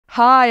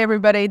Hi,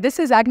 everybody. This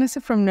is Agnes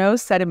from No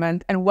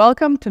Sediment, and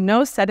welcome to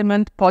No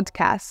Sediment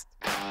Podcast.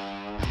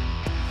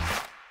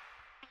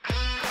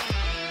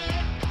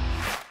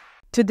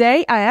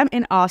 Today, I am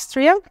in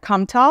Austria,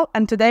 Kamptal,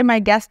 and today my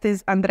guest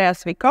is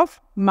Andreas Wickhoff,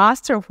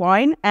 Master of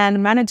Wine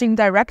and Managing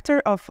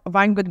Director of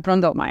Weingut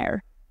Bründlmayer.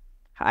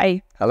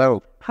 Hi.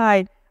 Hello.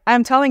 Hi.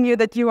 I'm telling you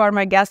that you are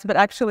my guest, but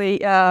actually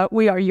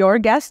we are your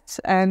guests,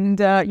 and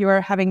you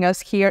are having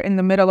us here in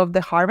the middle of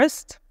the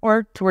harvest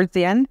or towards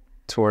the end.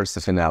 Towards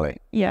the finale.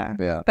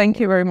 Yeah.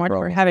 Thank you very much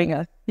for having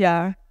us.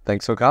 Yeah.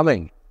 Thanks for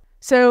coming.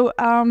 So,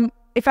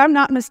 if I'm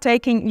not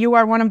mistaken, you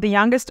are one of the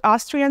youngest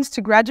Austrians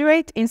to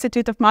graduate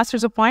Institute of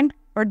Masters of Wine,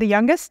 or the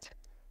youngest?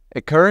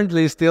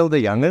 Currently still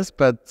the youngest,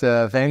 but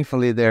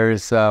thankfully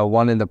there's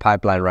one in the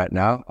pipeline right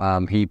now.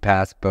 He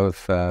passed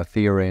both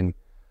theory and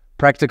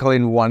practical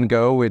in one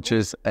go, which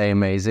is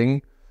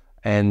amazing.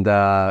 And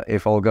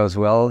if all goes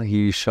well,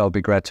 he shall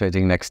be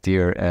graduating next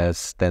year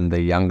as then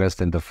the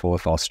youngest and the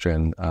fourth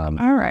Austrian.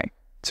 All right.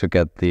 To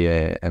get the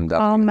MW.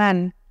 Oh,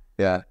 man.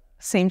 Yeah.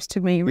 Seems to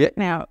me right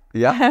now.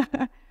 Yeah.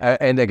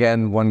 And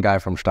again, one guy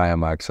from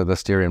Steiermark, so the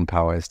steering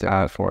power is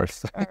there for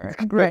us. All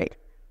right. Great.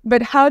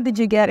 But how did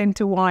you get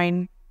into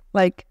wine,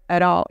 like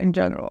at all in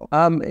general?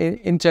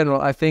 In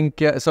general, I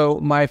think, so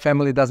my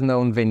family doesn't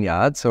own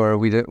vineyards, or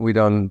we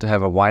don't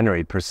have a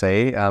winery per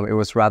se. It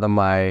was rather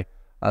my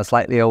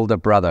slightly older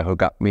brother who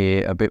got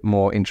me a bit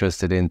more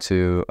interested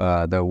into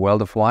the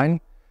world of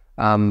wine.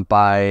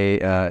 By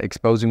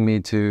exposing me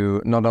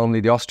to not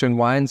only the Austrian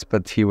wines,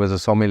 but he was a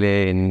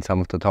sommelier in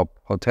some of the top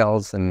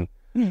hotels and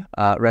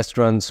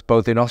restaurants,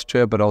 both in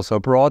Austria but also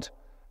abroad.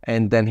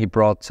 And then he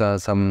brought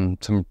some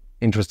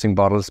interesting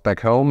bottles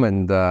back home,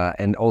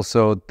 and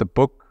also the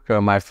book.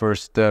 My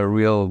first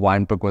real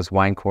wine book was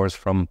Wine Course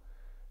from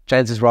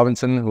Jancis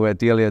Robinson, who I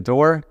dearly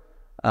adore,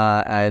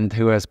 and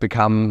who has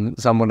become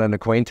somewhat an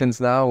acquaintance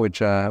now, which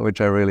I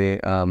really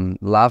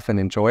love and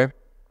enjoy.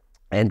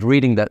 And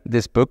reading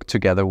this book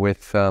together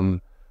with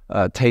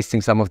tasting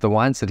some of the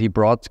wines that he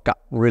brought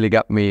really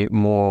got me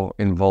more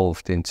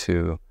involved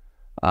into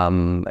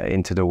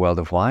the world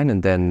of wine.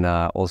 And then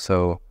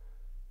also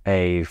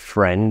a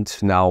friend,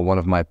 now one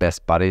of my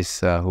best buddies,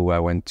 who I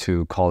went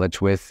to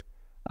college with,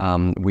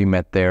 we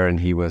met there, and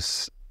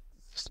he's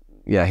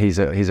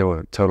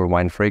a total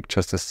wine freak,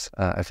 just as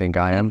I think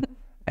I am,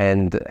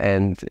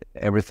 and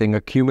everything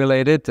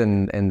accumulated,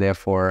 and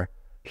therefore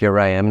here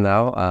I am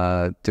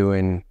now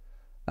doing.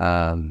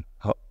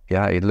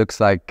 It looks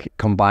like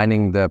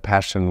combining the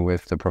passion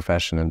with the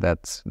profession, and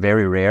that's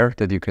very rare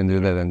that you can do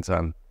that. And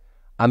so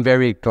I'm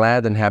very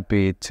glad and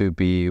happy to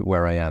be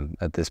where I am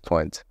at this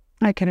point.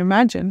 I can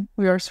imagine.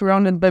 We are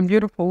surrounded by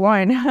beautiful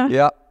wine.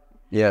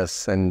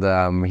 Yes. And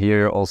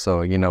here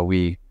also,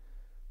 we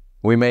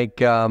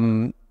make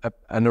an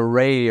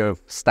array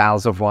of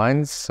styles of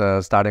wines,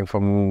 starting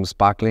from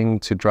sparkling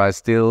to dry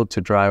still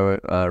to dry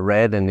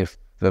red, and if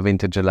the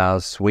vintage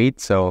allows, sweet.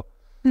 So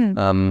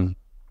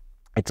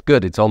it's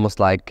good. It's almost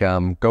like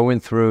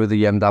going through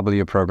the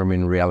MW program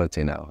in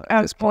reality now.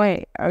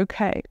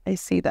 Okay, I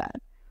see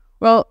that.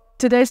 Well,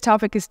 today's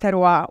topic is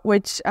terroir,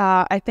 which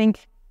I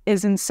think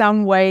is in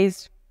some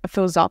ways a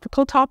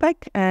philosophical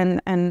topic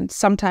and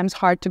sometimes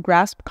hard to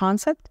grasp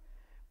concept.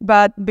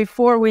 But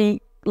before we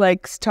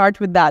start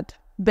with that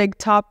big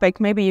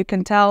topic, maybe you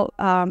can tell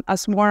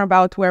us more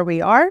about where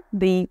we are,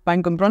 the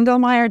Weingut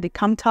Bründlmayer, the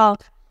Kamptal,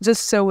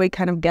 just so we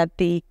kind of get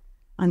the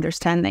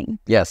understanding.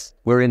 Yes,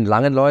 we're in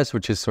Langenlois,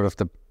 which is sort of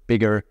the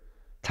bigger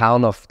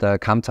town of the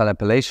Kamptal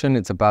appellation.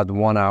 It's about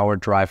 1 hour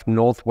drive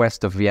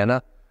northwest of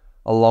Vienna,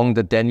 along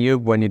the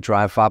Danube. When you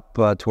drive up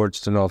towards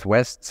the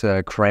northwest,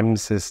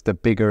 Krems is the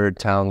bigger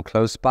town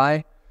close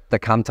by. The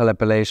Kamptal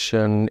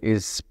appellation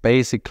is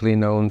basically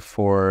known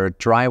for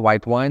dry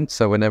white wine.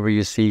 So whenever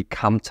you see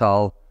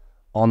Kamptal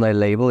on a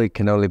label, it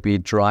can only be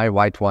dry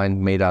white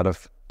wine made out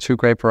of 2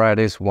 grape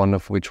varieties, one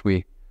of which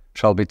we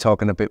shall be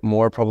talking a bit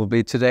more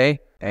probably today.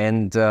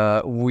 And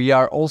we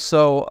are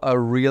also a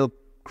real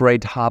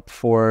great hub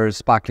for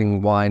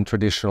sparkling wine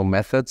traditional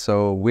method.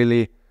 So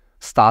Willy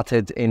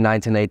started in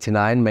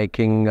 1989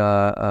 making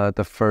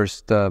the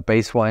first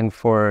base wine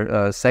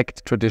for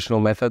sect traditional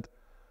method.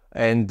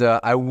 And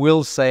I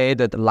will say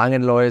that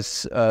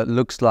Langenlois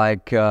looks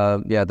like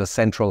the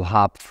central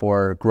hub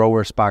for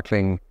grower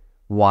sparkling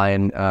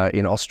wine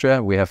in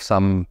Austria. We have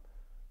some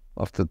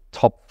of the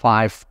top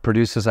 5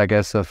 producers, I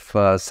guess,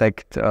 of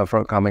sect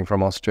coming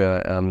from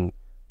Austria,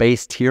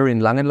 based here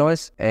in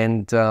Langenlois,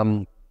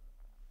 and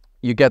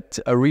you get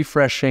a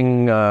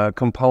refreshing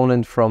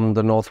component from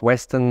the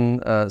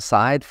northwestern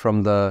side,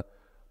 from the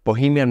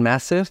Bohemian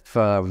Massif.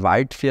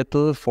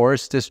 Waldviertel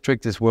Forest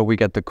District is where we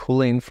get the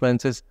cooler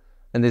influences,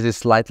 and this is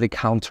slightly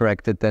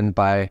counteracted then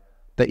by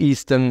the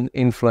eastern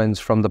influence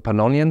from the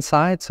Pannonian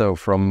side, so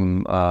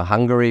from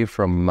Hungary,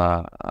 from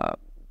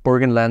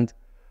Burgenland,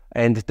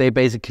 and they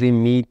basically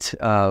meet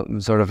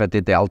sort of at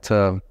the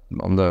delta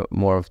on the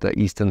more of the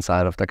eastern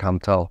side of the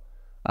Kamptal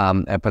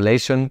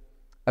appellation.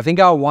 I think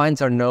our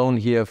wines are known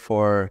here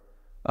for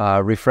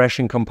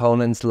refreshing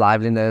components,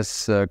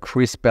 liveliness,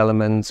 crisp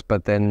elements,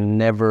 but then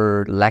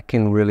never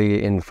lacking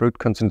really in fruit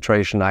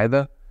concentration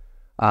either.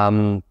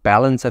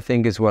 Balance, I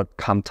think, is what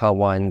Kamptal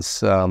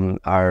wines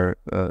are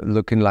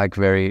looking like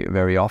very,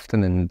 very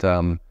often.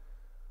 And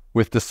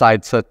with the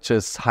sites such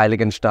as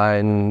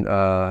Heiligenstein,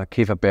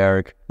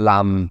 Käferberg,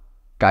 Lamm,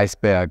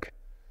 Geisberg,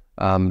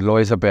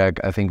 Loiserberg,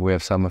 I think we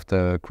have some of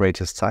the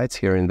greatest sites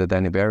here in the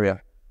Danube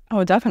area.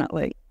 Oh,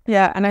 definitely.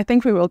 Yeah, and I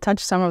think we will touch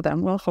some of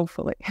them, well,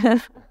 hopefully.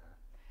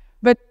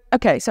 But,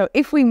 okay, so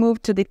if we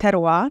move to the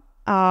terroir,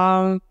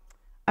 I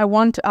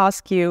want to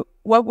ask you,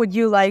 what would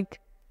you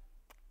like,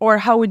 or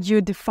how would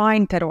you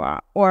define terroir,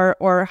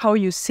 or how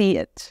you see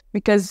it?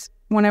 Because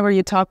whenever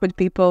you talk with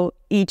people,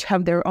 each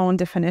have their own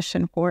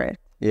definition for it.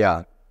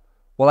 Yeah.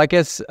 Well, I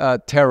guess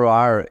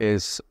terroir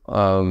is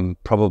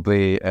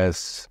probably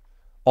as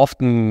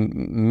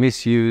often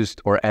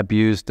misused or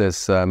abused as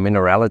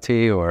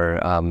minerality or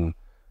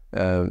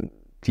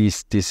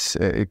these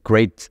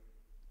great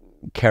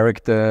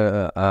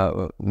character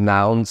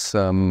nouns,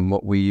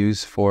 what we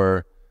use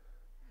for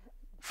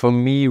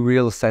me,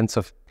 real sense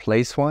of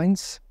place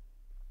wines.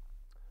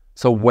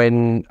 So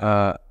when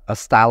a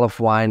style of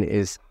wine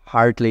is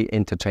hardly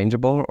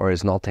interchangeable or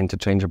is not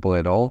interchangeable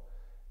at all,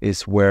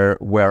 is where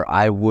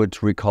I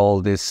would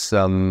recall this,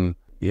 a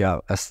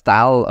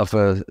style of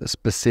a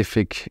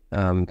specific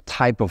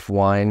type of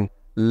wine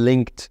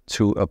linked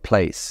to a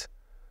place.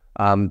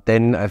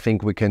 Then I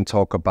think we can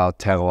talk about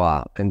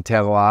terroir, and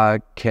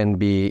terroir can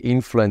be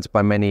influenced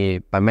by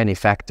many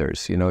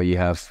factors. You know, you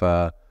have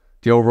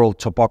the overall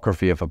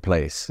topography of a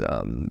place,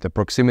 the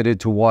proximity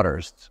to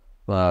waters,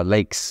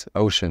 lakes,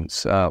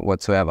 oceans,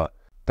 whatsoever.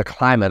 The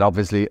climate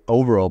obviously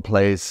overall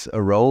plays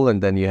a role,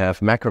 and then you have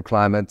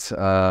macroclimate,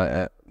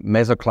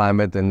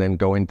 mesoclimate, and then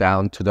going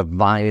down to the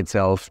vine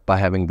itself by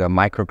having the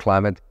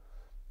microclimate,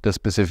 the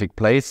specific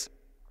place.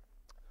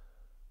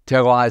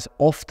 Terroir is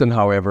often,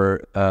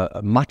 however,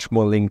 much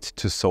more linked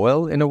to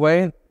soil in a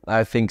way.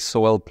 I think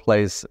soil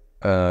plays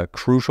a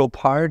crucial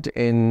part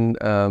in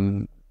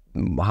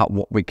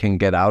what we can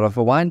get out of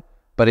a wine,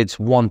 but it's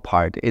one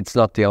part. It's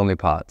not the only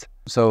part.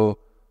 So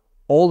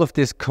all of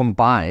this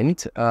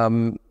combined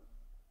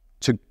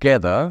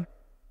together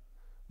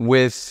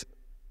with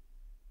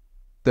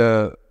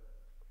the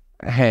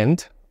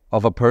hand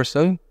of a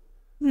person,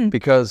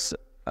 because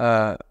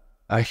a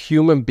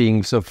human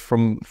being, so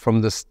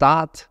from the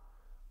start,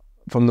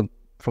 from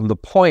the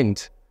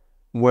point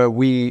where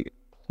we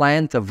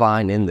plant a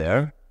vine in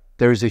there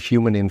is a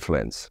human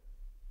influence.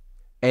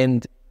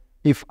 And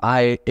if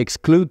I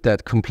exclude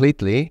that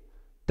completely,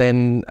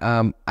 then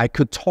I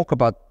could talk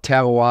about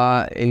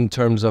terroir in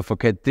terms of,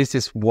 okay, this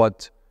is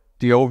what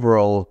the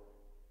overall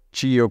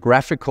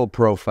geographical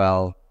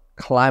profile,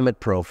 climate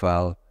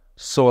profile,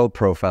 soil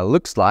profile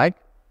looks like,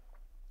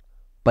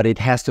 but it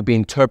has to be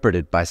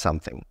interpreted by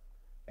something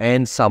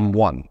and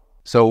someone.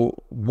 So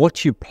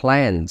what you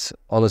plant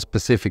on a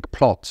specific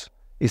plot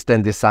is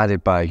then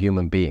decided by a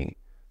human being.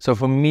 So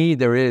for me,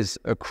 there is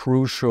a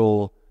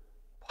crucial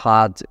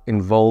part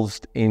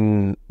involved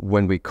in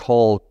when we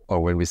call or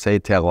when we say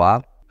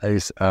terroir,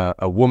 is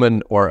a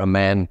woman or a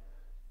man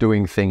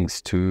doing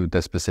things to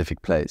the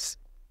specific place.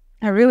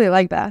 I really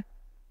like that.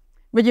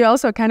 But you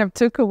also kind of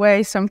took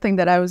away something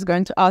that I was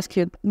going to ask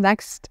you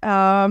next,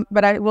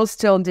 but I will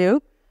still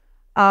do.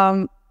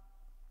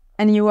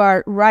 And you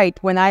are right.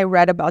 When I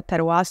read about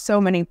terroir,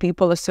 so many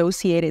people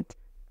associate it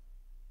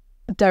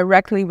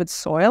directly with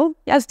soil.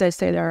 Yes, they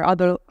say there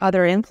are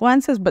other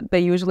influences, but they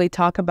usually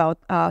talk about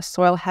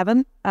soil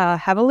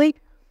heavily.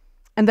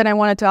 And then I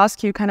wanted to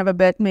ask you kind of a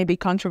bit maybe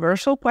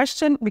controversial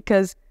question,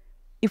 because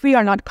if we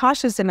are not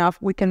cautious enough,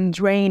 we can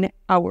drain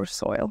our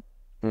soil.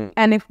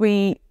 And if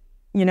we,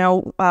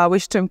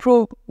 wish to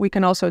improve, we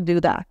can also do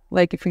that.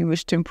 Like if we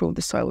wish to improve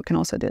the soil, we can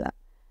also do that.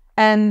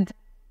 And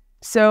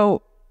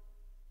so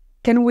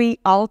can we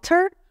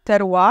alter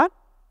terroir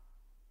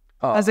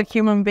as a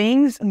human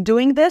beings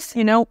doing this?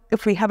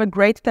 If we have a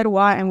great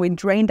terroir and we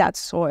drain that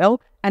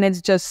soil and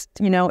it's just,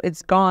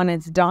 it's gone,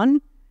 it's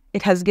done,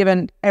 it has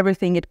given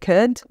everything it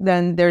could,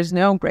 then there's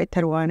no great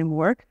terroir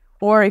anymore.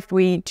 Or if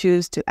we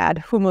choose to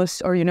add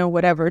humus or,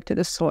 whatever to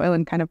the soil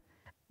and kind of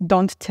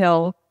don't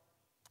till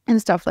and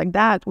stuff like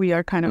that, we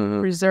are kind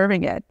of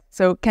preserving it.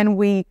 So can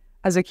we,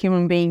 as a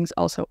human beings,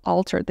 also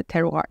alter the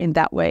terroir in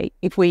that way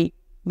if we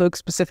look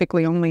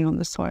specifically only on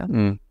the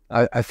soil?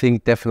 I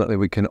think definitely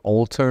we can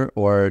alter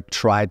or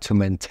try to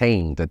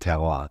maintain the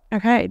terroir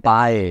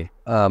by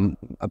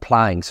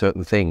applying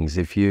certain things.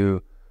 If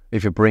you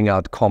bring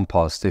out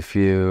compost, if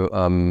you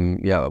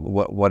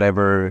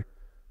whatever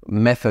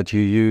method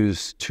you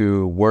use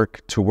to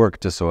work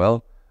the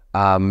soil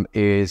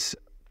is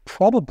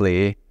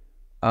probably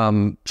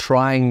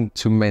trying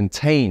to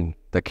maintain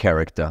the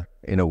character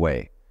in a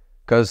way,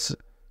 because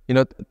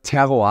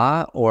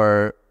terroir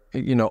or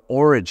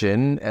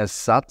origin as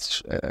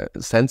such,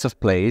 sense of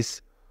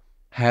place,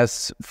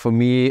 has for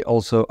me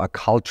also a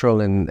cultural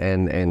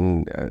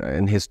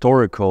and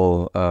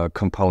historical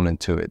component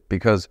to it.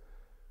 Because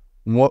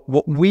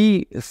what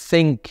we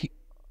think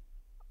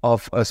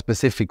of a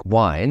specific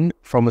wine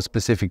from a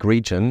specific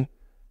region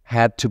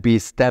had to be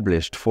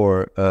established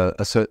for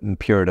a certain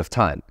period of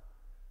time.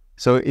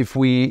 So if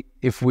we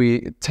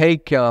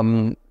take,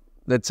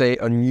 let's say,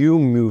 a new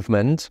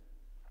movement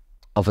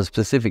of a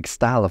specific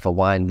style of a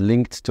wine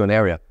linked to an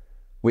area,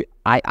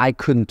 I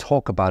couldn't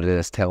talk about it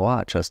as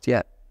terroir just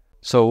yet.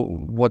 So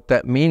what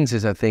that means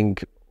is, I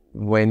think,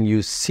 when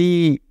you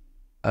see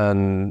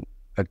a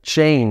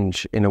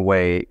change in a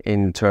way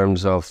in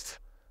terms of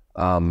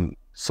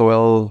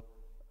soil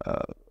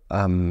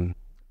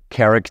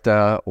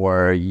character,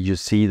 or you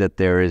see that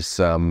there is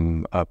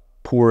a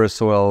poorer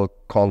soil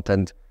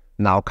content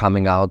now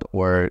coming out,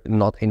 or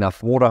not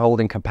enough water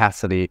holding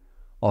capacity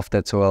of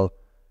that soil,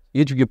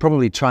 you're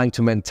probably trying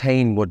to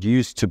maintain what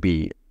used to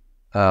be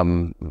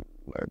 10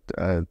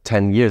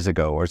 years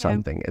ago or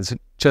something. Yeah. It's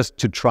just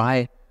to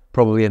try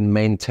probably and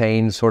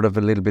maintain sort of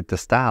a little bit the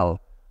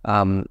style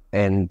and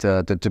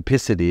the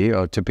typicity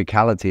or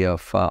typicality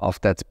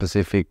of that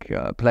specific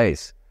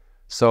place.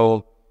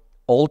 So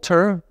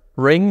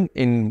altering,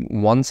 in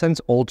one sense,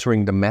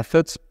 altering the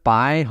methods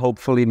by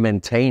hopefully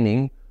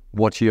maintaining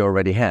what you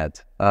already had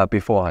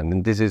beforehand.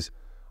 And this is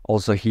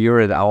also here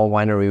at our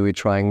winery, we're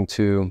trying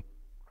to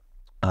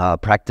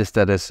practice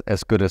that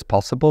as good as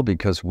possible,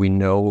 because we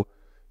know,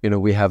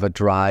 we have a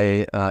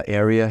dry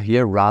area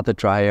here, rather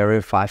dry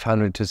area,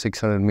 500 to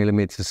 600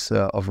 millimeters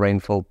of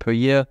rainfall per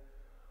year.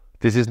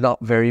 This is not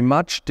very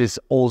much. This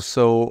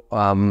also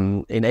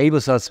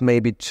enables us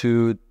maybe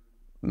to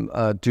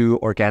do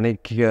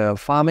organic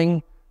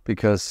farming,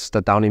 because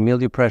the downy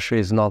mildew pressure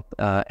is not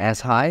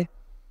as high.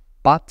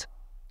 But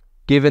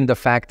given the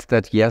fact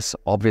that, yes,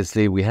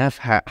 obviously we have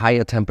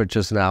higher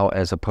temperatures now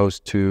as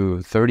opposed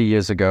to 30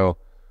 years ago,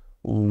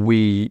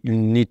 we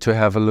need to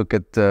have a look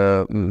at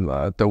the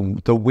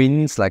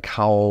winds, like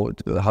how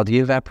the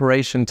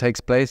evaporation takes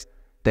place.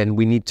 Then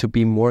we need to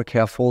be more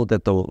careful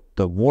that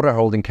the water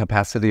holding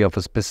capacity of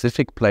a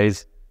specific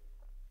place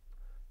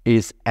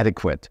is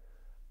adequate.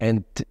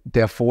 And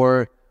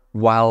therefore,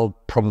 while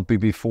probably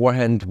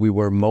beforehand we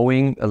were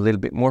mowing a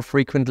little bit more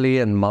frequently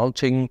and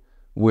mulching,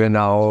 we're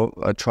now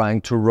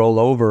trying to roll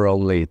over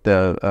only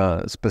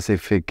the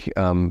specific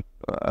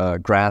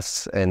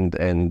grass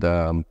and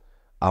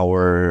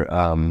our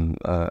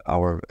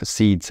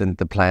seeds and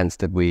the plants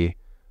that we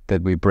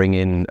bring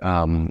in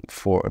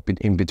for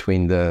in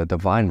between the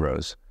vine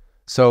rows.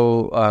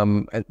 So,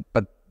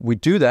 but we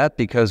do that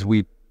because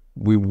we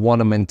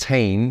want to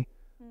maintain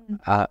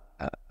a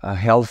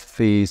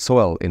healthy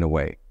soil in a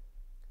way.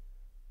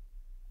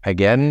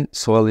 Again,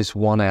 soil is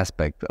one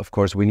aspect. Of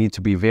course, we need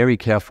to be very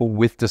careful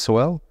with the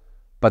soil,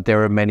 but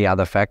there are many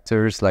other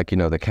factors, like,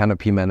 the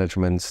canopy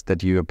managements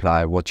that you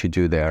apply, what you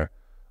do there,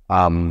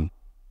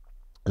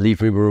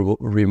 leaf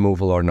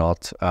removal or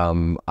not.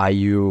 Are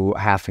you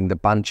having the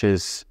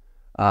bunches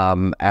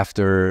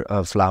after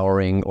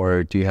flowering,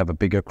 or do you have a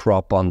bigger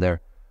crop on there?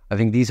 I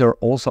think these are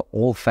also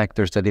all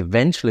factors that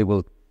eventually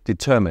will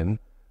determine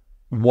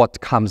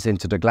what comes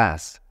into the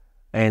glass.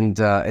 And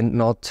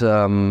not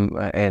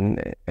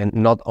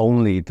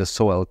only the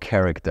soil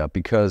character,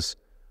 because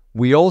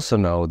we also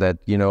know that,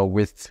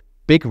 with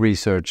big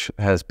research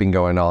has been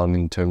going on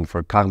in terms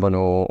for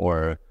Carbonneau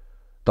or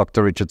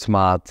Dr. Richard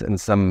Smart and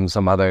some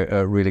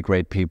other really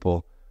great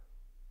people,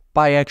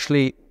 by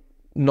actually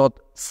not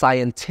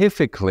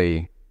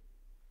scientifically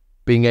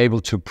being able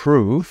to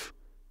prove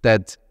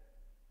that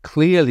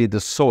clearly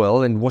the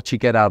soil and what you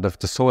get out of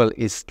the soil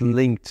is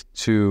linked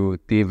to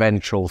the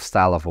eventual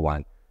style of a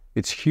wine.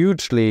 It's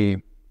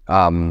hugely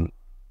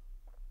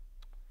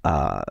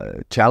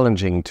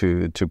challenging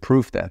to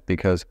prove that,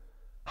 because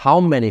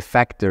how many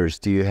factors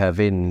do you have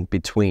in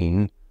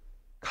between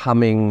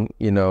coming,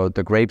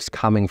 the grapes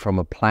coming from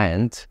a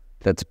plant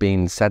that's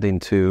been set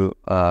into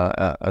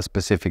a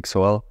specific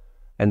soil,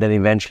 and then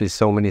eventually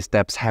so many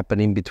steps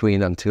happen in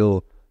between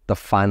until the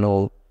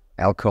final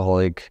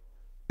alcoholic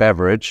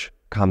beverage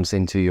comes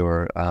into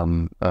your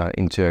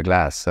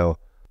glass. So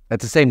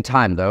at the same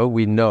time, though,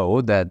 we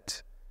know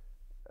that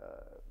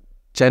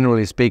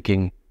generally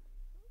speaking,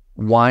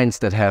 wines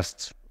that have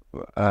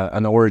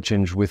an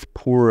origin with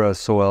poorer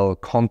soil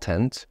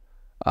content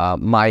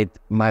might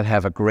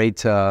have a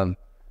greater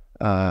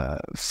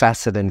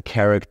facet and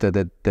character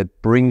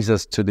that brings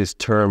us to this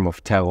term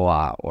of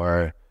terroir,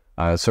 or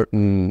a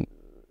certain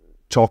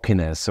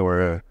chalkiness,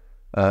 or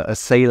a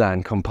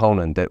saline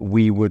component that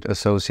we would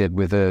associate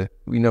with a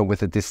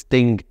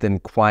distinct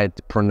and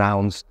quite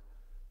pronounced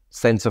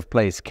sense of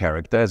place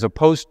character, as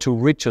opposed to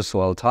richer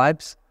soil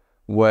types,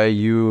 where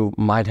you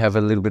might have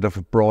a little bit of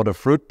a broader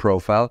fruit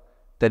profile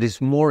that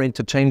is more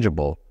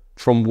interchangeable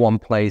from one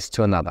place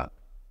to another.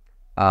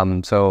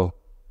 So,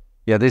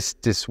 yeah,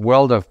 this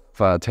world of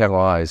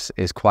terroir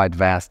is quite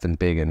vast and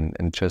big,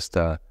 and just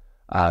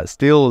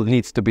still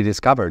needs to be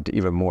discovered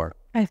even more.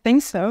 I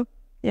think so.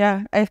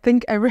 Yeah, I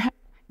think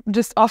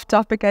just off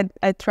topic,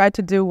 I tried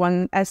to do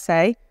one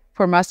essay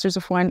for Masters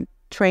of Wine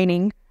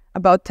training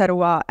about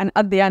terroir, and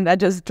at the end I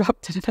just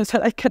dropped it and I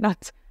said I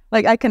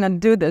cannot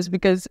do this,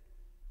 because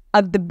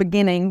at the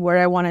beginning where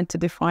I wanted to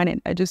define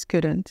it. I just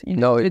couldn't.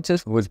 No, it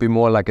would be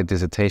more like a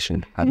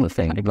dissertation kind of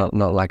thing,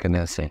 not like an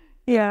essay.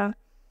 Yeah.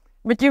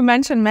 But you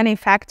mentioned many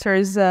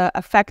factors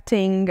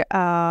affecting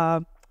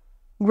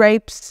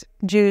grapes,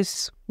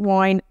 juice,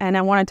 wine. And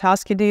I wanted to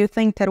ask you, do you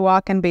think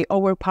terroir can be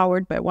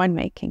overpowered by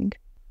winemaking?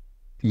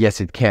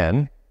 Yes, it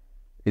can.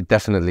 It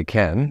definitely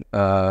can.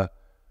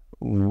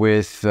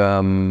 With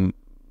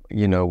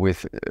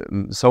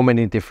so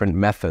many different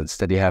methods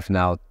that you have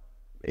now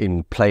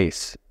in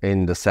place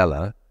in the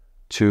cellar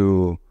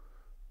to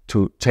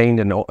change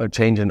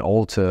and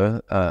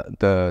alter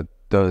the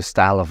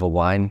style of a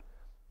wine,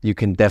 you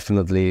can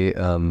definitely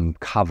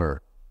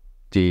cover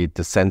the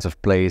sense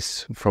of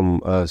place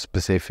from a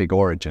specific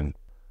origin.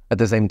 At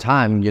the same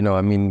time,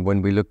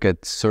 when we look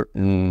at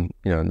certain,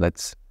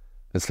 let's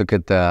look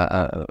at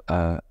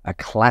a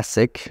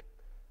classic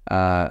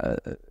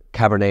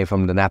Cabernet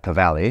from the Napa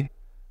Valley.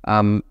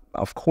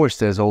 Of course,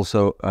 there's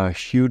also a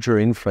huger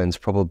influence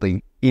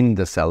probably in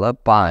the cellar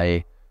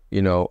by,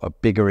 a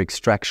bigger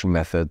extraction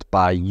method,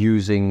 by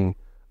using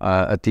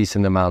a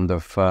decent amount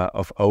of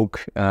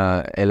oak,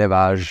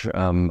 élevage,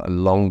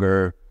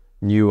 longer,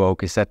 new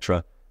oak,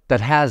 etc.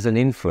 That has an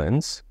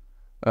influence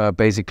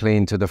basically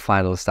into the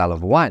final style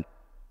of wine.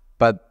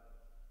 But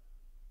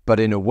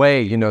in a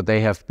way, they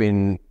have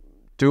been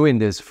doing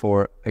this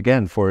for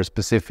a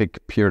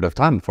specific period of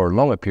time, for a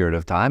longer period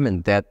of time,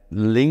 and that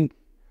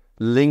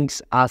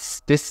links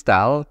us, this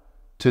style,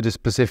 to the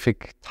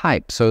specific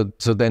type. So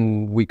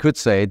then we could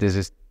say this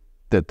is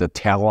the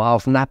terroir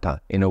of Napa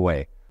in a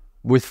way.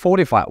 With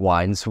fortified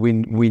wines, we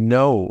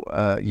know,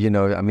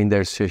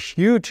 there's a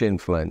huge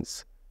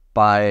influence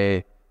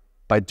by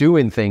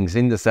doing things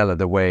in the cellar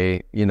the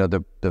way,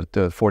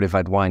 the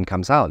fortified wine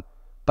comes out.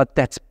 But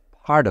that's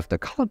part of the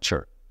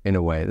culture in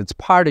a way. It's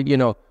part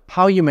of,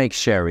 how you make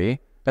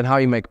sherry and how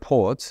you make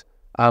ports.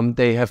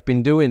 They have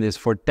been doing this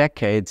for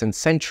decades and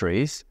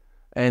centuries,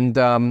 and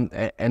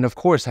of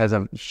course has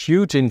a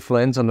huge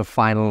influence on the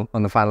final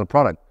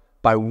product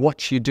by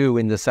what you do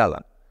in the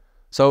cellar.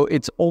 So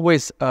it's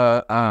always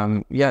a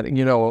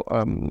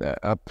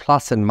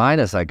plus and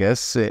minus, I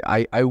guess.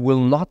 I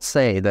will not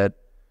say that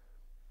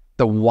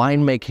the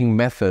winemaking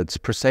methods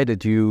per se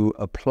that you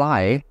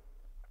apply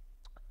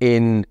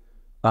in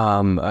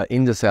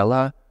the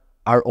cellar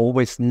are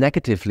always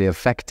negatively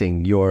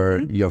affecting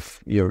your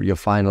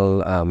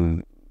final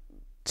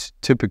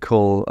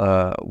typical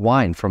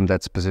wine from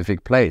that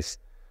specific place.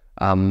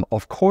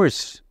 Of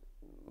course,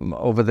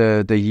 over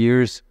the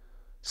years,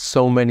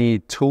 so many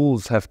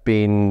tools have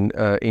been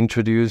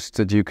introduced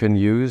that you can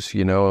use,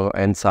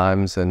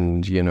 enzymes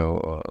and,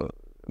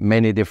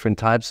 many different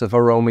types of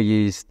aroma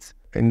yeasts,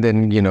 and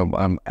then,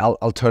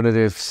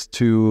 alternatives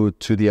to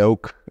the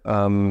oak.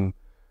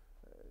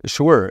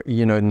 Sure,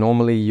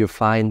 normally you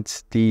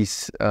find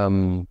these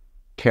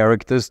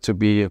characters to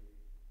be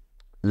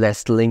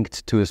less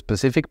linked to a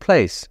specific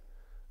place.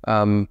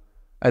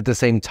 At the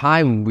same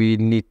time, we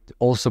need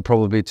also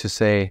probably to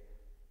say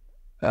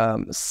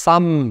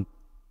some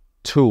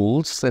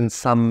tools and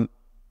some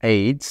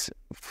aids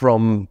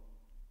from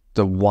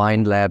the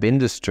wine lab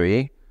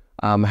industry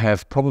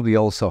have probably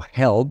also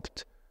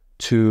helped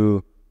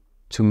to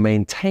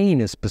maintain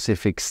a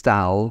specific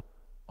style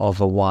of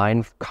a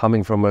wine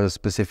coming from a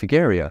specific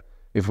area.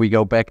 If we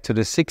go back to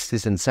the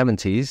 60s and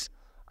 70s,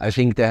 I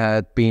think there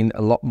had been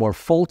a lot more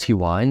faulty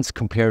wines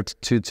compared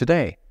to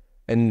today.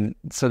 And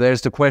so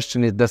there's the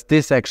question, does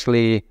this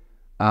actually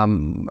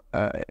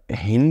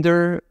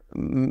hinder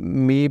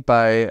me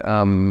by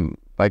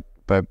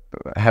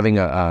having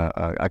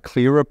a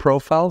clearer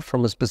profile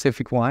from a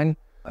specific wine?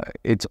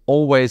 It's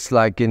always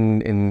like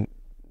in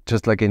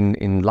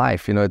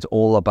life, it's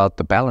all about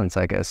the balance,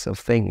 I guess, of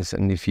things.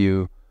 And if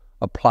you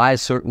apply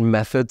certain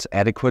methods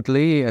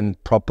adequately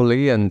and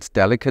properly and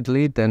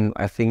delicately, then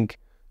I think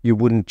you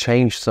wouldn't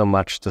change so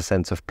much the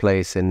sense of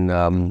place in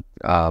a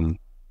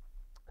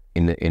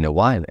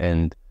wine.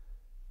 And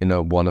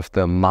one of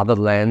the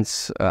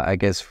motherlands, I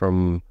guess,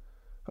 from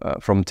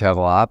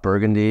terroir,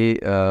 Burgundy,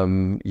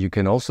 you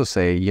can also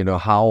say,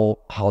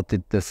 how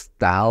did the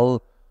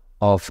style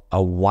of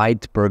a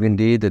white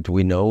Burgundy that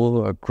we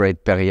know, a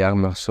great Perrier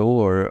Meursault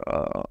or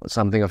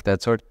something of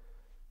that sort,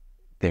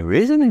 there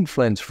is an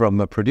influence from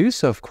a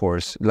producer, of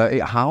course,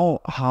 like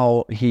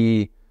how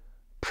he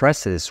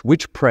presses,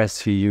 which press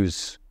he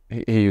uses,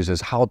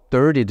 how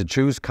dirty the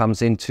juice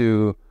comes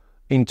into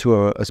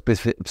a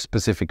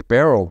specific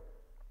barrel,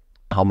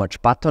 how much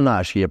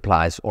batonnage he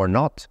applies or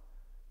not.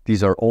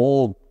 These are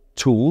all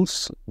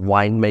tools,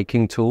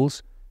 winemaking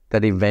tools,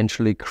 that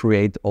eventually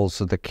create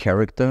also the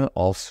character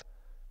of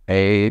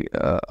a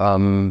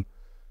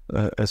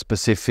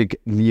specific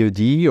Lieu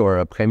dit or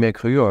a Premier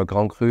Cru or a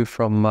Grand Cru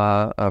from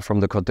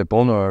the Côte de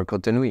Beaune or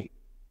Côte de Nuit.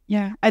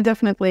 Yeah, I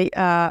definitely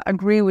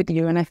agree with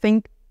you. And I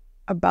think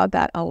about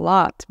that a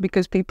lot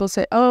because people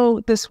say, oh,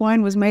 this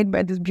wine was made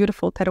by this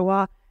beautiful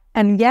terroir.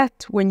 And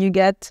yet when you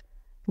get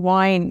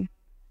wine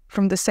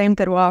from the same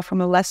terroir from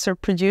a lesser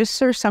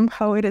producer,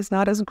 somehow it is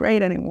not as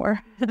great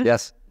anymore.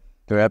 Yes,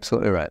 you're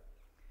absolutely right.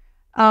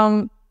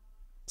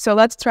 So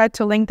let's try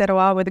to link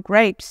terroir with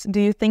grapes. Do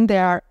you think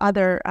there are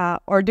other,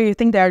 or do you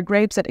think there are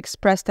grapes that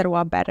express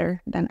terroir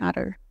better than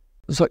other?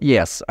 So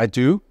yes, I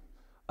do.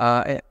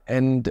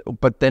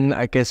 But then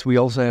I guess we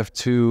also have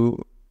to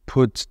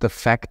put the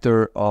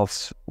factor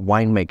of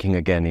winemaking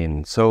again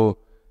in. So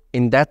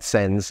in that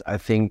sense, I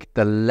think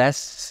the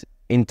less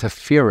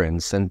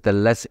interference and the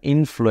less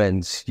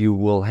influence you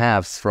will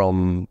have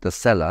from the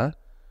cellar,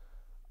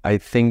 I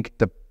think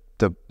the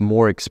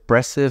more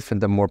expressive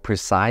and the more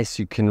precise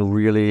you can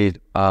really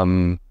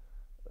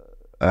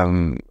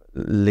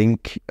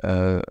link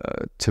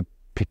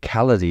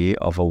typicality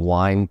of a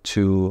wine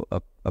to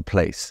a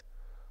place.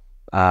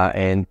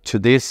 And to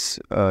this,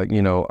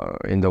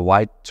 in the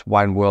white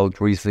wine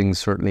world, Riesling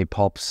certainly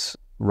pops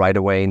right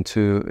away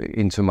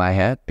into my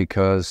head,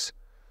 because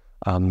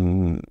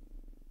not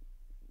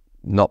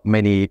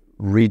many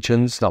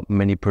regions, not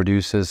many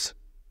producers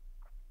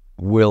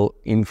will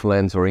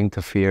influence or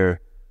interfere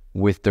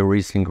with the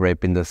Riesling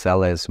grape in the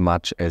cellar as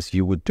much as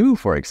you would do,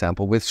 for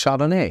example, with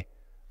Chardonnay.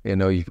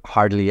 You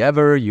hardly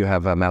ever you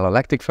have a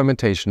malolactic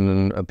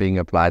fermentation being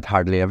applied.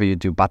 Hardly ever you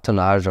do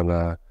batonnage on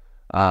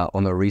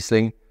a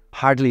Riesling.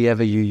 Hardly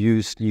ever you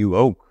use new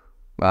oak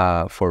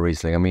for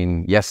Riesling. I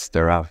mean, yes,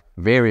 there are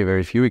very,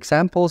 very few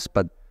examples,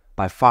 but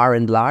by far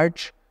and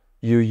large,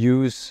 you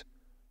use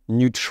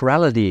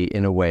neutrality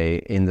in a way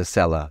in the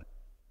cellar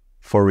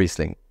for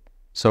Riesling.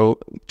 So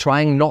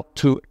trying not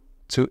to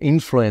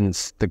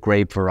influence the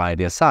grape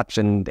variety as such,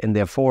 and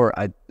therefore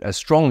I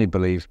strongly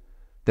believe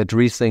that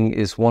Riesling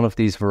is one of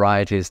these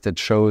varieties that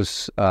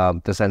shows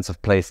the sense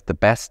of place the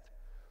best,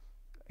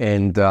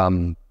 and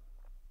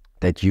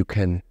that you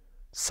can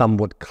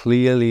somewhat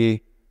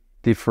clearly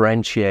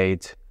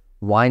differentiate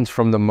wines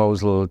from the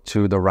Mosel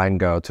to the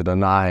Weingut, to the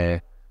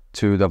Nahe,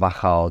 to the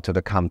Wachau, to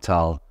the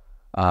Kamptal,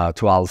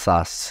 to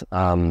Alsace,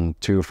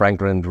 to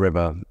Franklin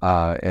River,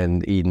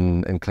 and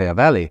Eden and Clare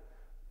Valley,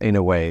 in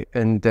a way.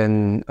 And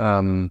then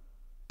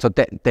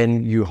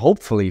then you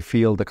hopefully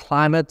feel the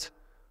climate,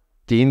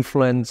 the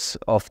influence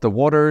of the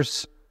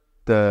waters,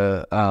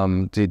 the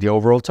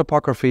overall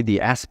topography,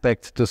 the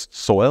aspect, the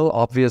soil.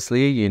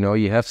 Obviously,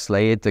 you have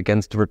slate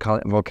against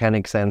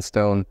volcanic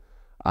sandstone.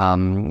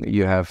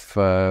 You have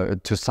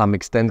to some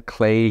extent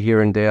clay here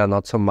and there,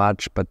 not so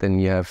much, but then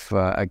you have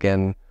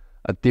again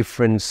a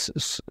different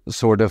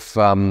sort of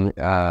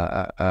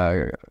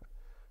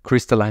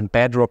crystalline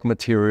bedrock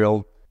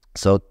material.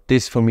 So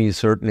this for me is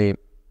certainly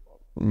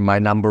my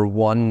number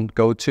one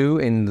go-to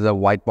in the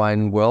white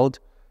wine world.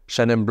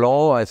 Chenin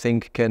Blanc, I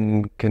think,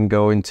 can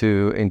go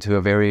into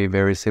a very,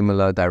 very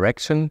similar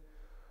direction.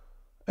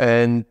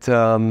 And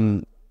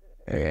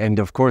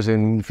of course,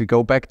 if we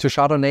go back to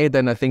Chardonnay,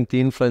 then I think the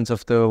influence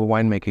of the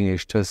winemaking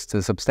is just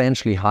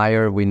substantially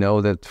higher. We know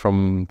that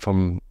from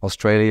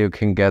Australia you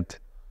can get,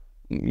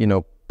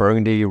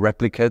 Burgundy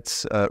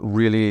replicates,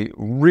 really,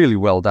 really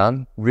well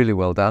done, really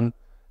well done.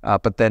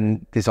 But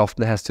then this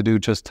often has to do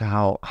just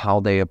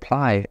how they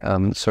apply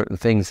certain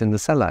things in the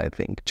cellar, I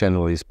think,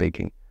 generally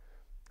speaking.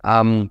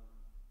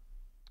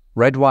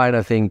 Red wine,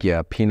 I think,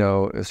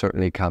 Pinot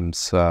certainly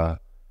comes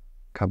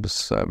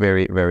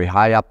very, very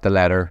high up the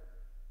ladder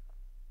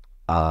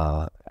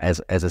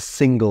as a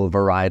single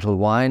varietal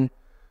wine.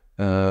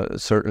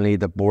 Certainly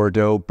the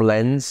Bordeaux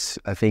blends,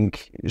 I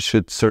think,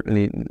 should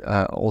certainly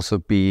also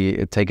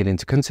be taken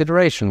into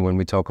consideration when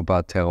we talk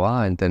about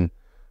terroir, and then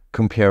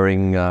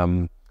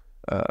comparing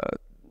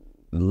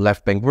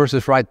left bank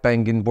versus right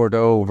bank in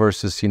Bordeaux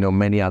versus,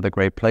 many other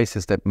great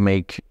places that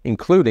make,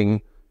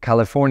 including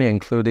California,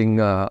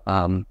 including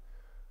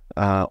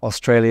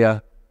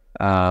Australia,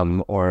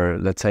 or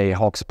let's say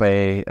Hawke's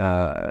Bay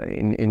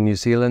in New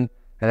Zealand.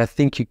 And I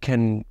think you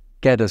can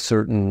get a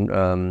certain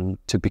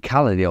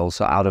typicality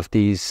also out of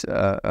these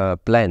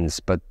blends.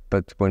 But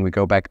when we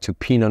go back to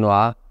Pinot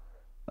Noir,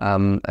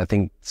 I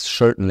think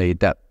certainly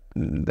that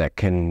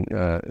can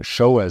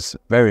show us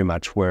very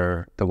much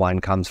where the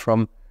wine comes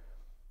from.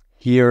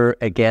 Here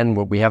again,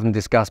 what we haven't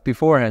discussed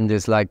beforehand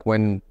is like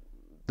when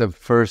the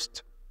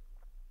first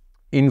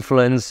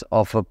influence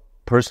of a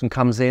person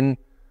comes in,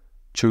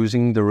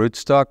 choosing the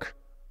rootstock,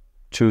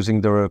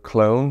 choosing the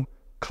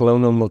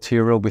clonal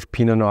material with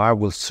Pinot Noir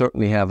will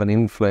certainly have an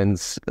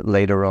influence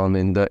later on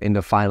in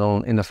the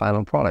final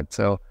product.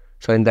 So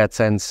in that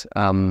sense,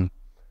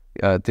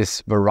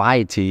 this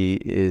variety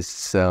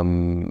is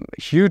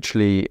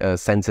hugely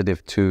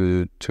sensitive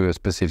to a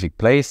specific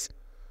place.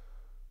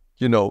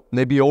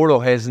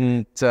 Nebbiolo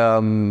hasn't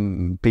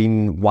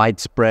been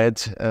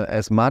widespread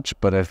as much,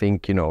 but I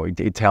think,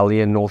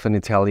 northern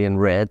Italian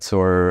reds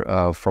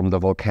or from the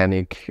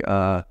volcanic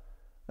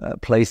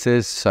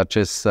places such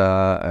as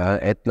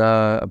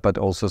Etna, but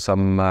also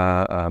some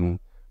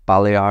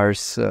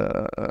Balears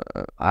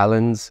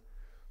islands,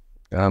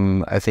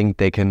 I think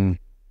they can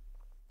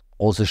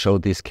also show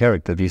this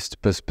character, these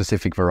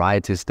specific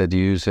varieties that you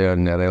use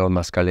in Nerello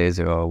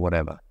Mascalese or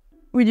whatever.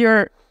 With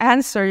your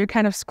answer, you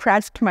kind of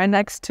scratched my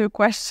next two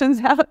questions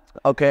out.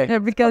 Okay.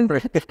 Because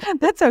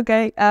that's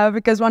okay.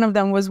 Because one of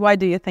them was, why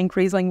do you think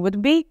Riesling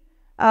would be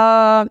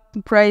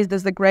praised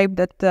as the grape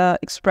that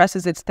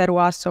expresses its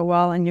terroir so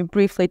well, and you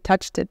briefly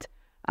touched it.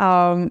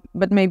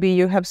 But maybe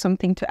you have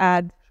something to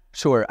add.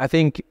 Sure. I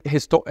think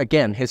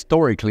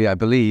historically, I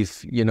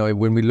believe,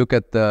 when we look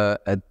at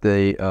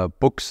the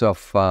books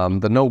of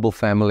the noble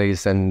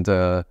families and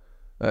the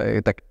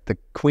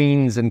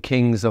queens and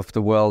kings of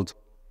the world,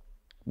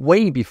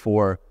 way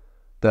before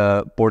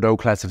the Bordeaux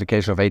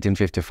classification of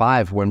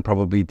 1855, when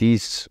probably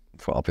these,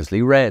 for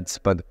obviously reds,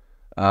 but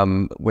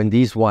when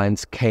these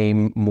wines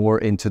came more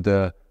into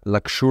the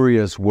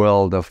luxurious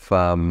world of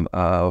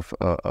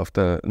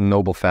the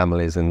noble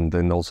families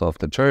and also of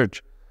the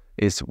church,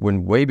 is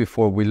when way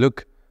before we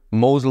look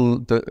Mosel,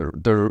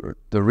 the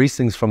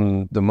Rieslings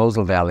from the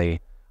Mosel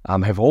Valley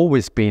have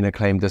always been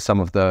acclaimed as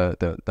some of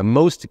the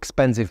most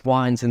expensive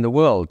wines in the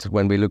world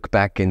when we look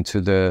back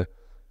into the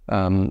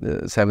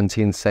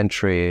 17th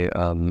century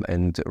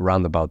and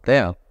roundabout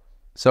there.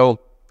 So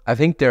I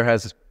think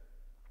there's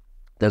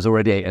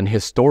already an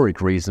historic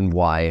reason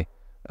why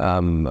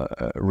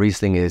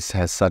Riesling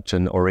has such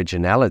an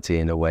originality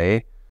in a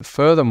way.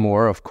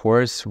 Furthermore, of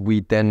course,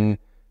 we then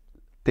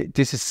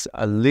this is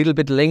a little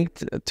bit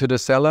linked to the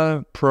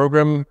cellar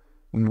program.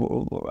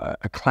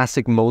 A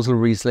classic Mosel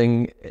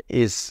Riesling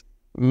is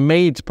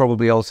made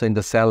probably also in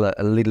the cellar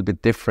a little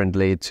bit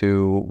differently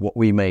to what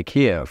we make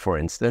here, for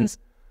instance.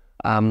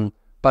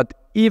 But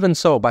even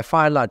so, by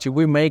far and large,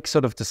 we make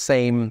sort of the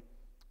same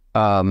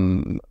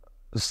the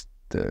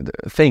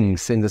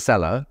things in the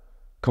cellar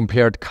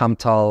compared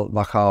Kamptal,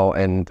 Wachau,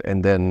 and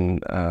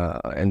then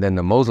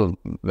the Mosel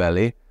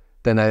Valley.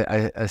 Then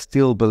I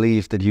still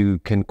believe that you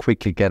can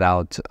quickly get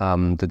out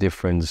the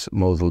difference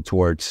Mosel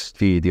towards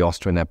the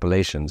Austrian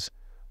appellations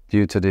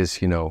due to this,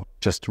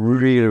 just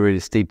really,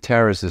 really steep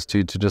terraces,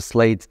 due to the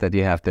slate that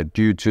you have there,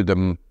 due to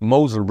the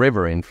Mosel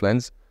River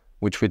influence,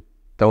 which we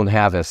don't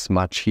have as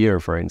much here,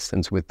 for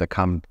instance, with the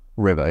Kamp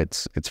River.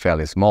 It's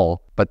fairly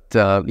small. But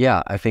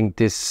I think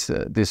this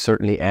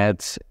certainly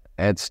adds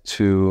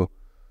to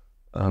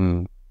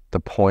the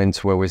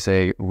points where we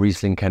say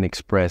Riesling can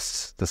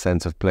express the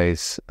sense of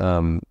place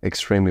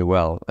extremely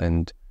well,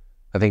 and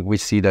I think we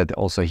see that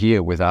also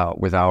here with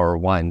our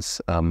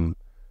wines,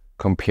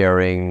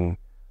 comparing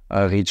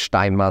Ried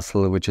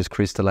Steinmassel, which is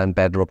crystalline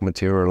bedrock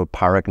material,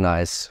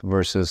 Paragneiss,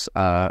 versus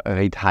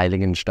Ried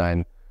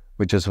Heiligenstein,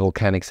 which is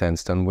volcanic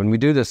sandstone. When we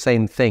do the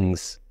same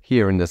things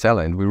here in the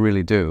cellar, and we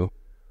really do,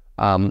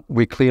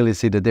 we clearly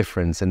see the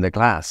difference in the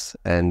glass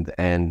and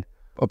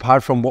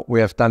apart from what we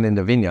have done in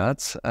the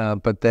vineyards,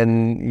 but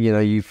then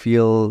you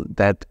feel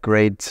that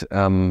great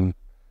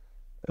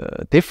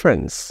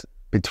difference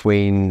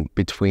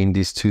between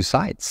these two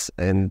sites,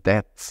 and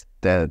that's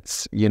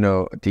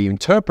the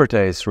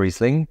interpreter is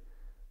Riesling,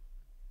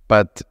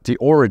 but the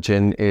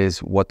origin is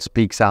what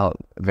speaks out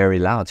very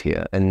loud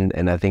here,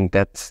 and I think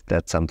that's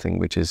something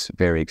which is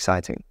very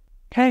exciting.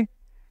 Okay,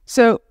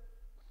 so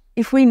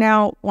if we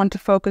now want to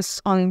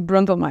focus on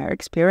Bründlmayer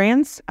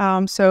experience,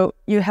 so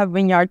you have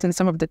vineyards in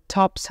some of the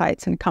top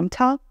sites in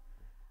Kamptal,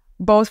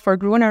 both for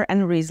Gruner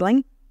and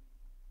Riesling.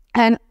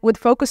 And with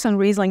focus on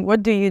Riesling,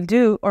 what do you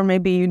do, or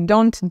maybe you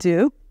don't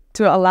do,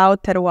 to allow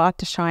terroir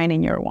to shine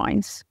in your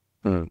wines?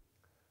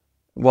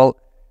 Well,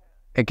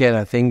 again,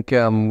 I think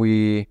when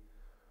we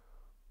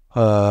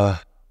go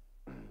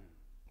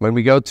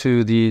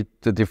to the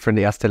different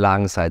Erste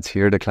Lagen sites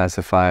here, the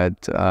classified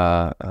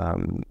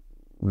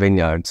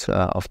vineyards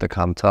of the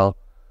Kamptal,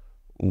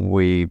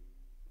 we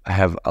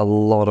have a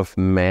lot of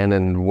men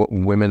and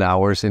women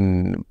hours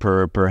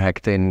per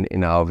hectare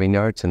in our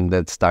vineyards, and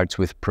that starts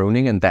with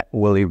pruning, and that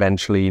will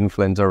eventually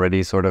influence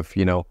already sort of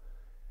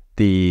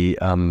the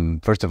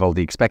first of all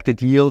the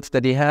expected yield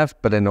that you have,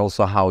 but then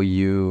also how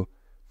you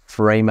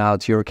frame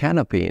out your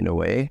canopy in a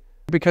way,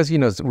 because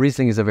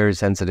Riesling is a very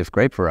sensitive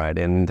grape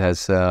variety and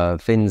has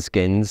thin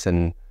skins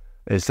and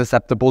is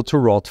susceptible to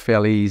rot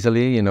fairly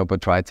easily,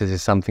 botrytis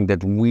is something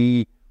that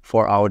we,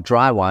 for our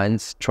dry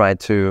wines, try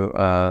to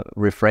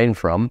refrain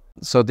from.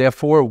 So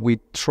therefore, we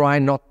try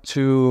not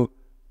to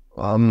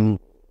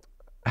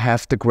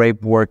have the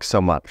grape work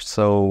so much.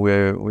 So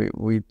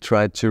we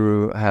try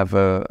to have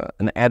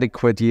an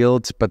adequate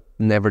yield, but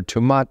never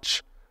too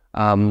much.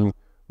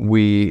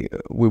 We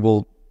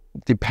will,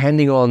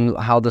 depending on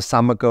how the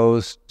summer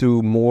goes,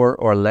 do more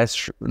or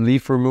less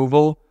leaf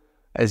removal.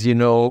 As you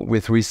know,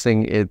 with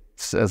Riesling,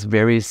 it's a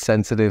very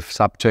sensitive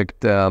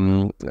subject,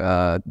 the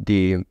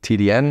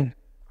TDN,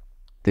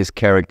 this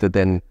character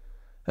then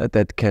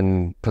that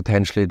can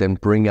potentially then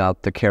bring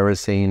out the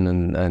kerosene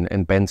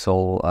and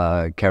benzol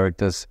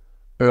characters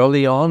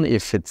early on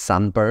if it's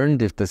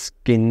sunburned, if the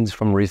skins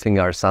from Riesling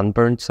are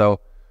sunburned. So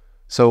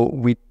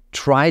we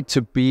try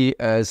to be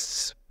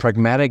as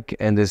pragmatic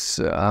and as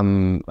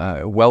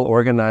well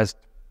organized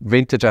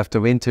vintage after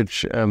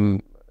vintage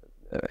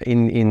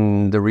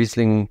in the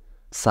Riesling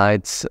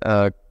sites,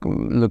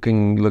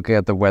 looking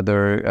at the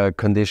weather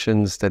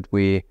conditions, that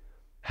we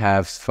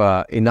have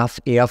enough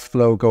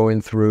airflow going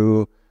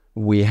through.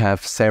 We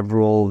have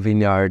several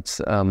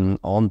vineyards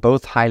on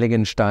both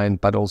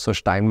Heiligenstein but also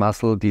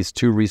Steinmassel, these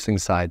two Riesling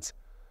sites,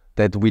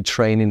 that we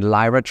train in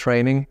Lyra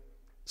training.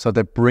 So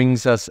that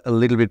brings us a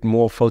little bit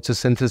more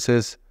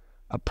photosynthesis,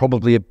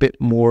 probably a bit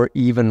more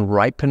even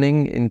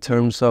ripening in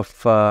terms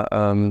of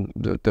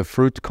the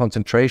fruit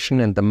concentration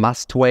and the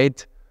must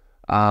weight.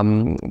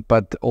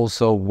 But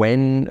also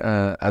when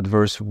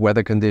adverse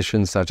weather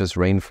conditions such as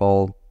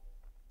rainfall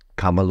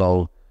come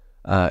along,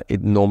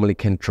 it normally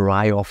can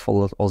dry off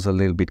also a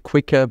little bit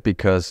quicker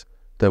because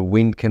the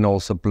wind can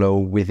also blow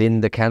within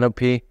the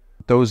canopy.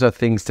 Those are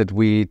things that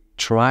we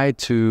try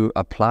to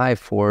apply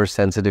for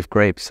sensitive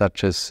grapes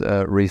such as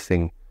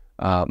Riesling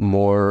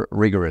more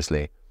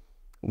rigorously.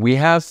 We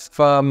have,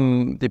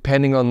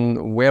 depending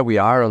on where we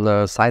are on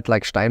a site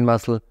like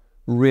Steinmassel,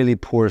 really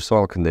poor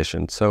soil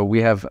conditions. So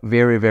we have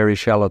very, very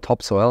shallow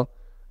topsoil,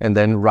 and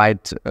then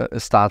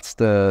starts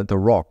the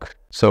rock.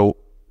 So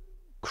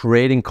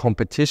creating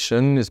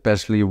competition,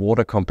 especially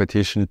water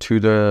competition to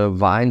the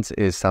vines,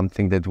 is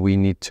something that we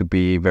need to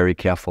be very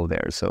careful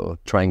there. So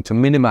trying to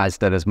minimize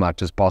that as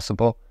much as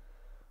possible.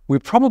 We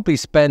probably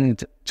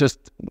spend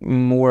just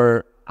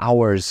more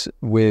hours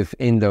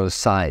within those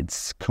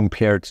sites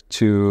compared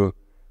to,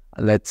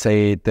 let's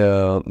say,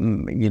 the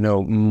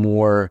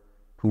more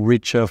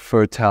richer,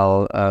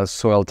 fertile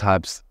soil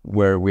types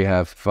where we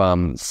have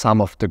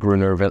some of the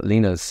Grüner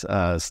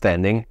Veltlinas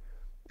standing.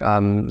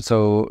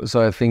 So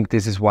I think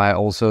this is why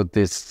also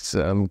this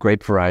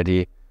grape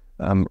variety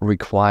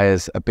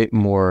requires a bit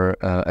more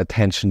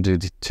attention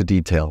to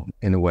detail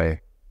in a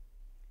way.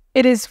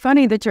 It is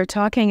funny that you're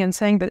talking and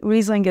saying that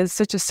Riesling is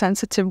such a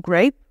sensitive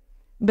grape,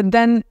 but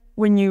then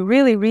when you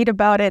really read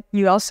about it,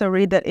 you also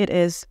read that it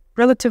is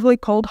relatively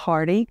cold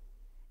hardy.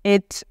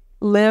 It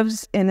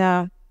lives in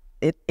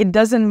it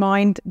doesn't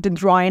mind the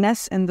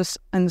dryness in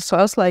the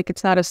soils, like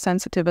it's not as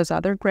sensitive as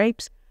other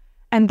grapes.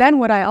 And then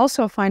what I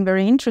also find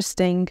very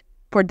interesting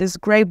for this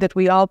grape that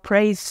we all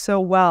praise so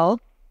well,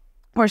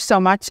 or so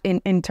much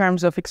in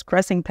terms of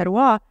expressing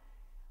terroir,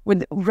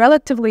 with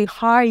relatively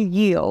high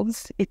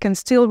yields, it can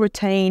still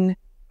retain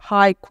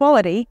high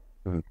quality.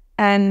 Mm-hmm.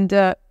 And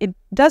it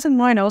doesn't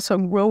mind also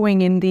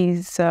growing in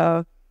these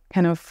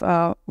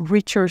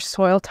richer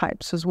soil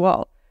types as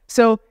well.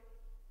 So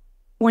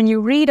when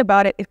you read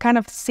about it, it kind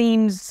of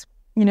seems,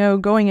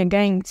 going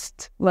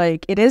against,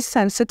 like, it is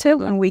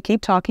sensitive and we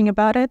keep talking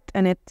about it,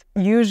 and it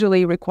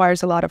usually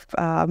requires a lot of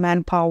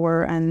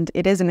manpower, and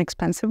it is an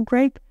expensive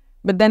grape.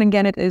 But then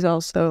again, it is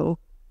also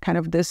kind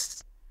of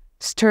this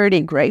sturdy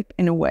grape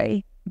in a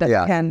way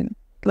that can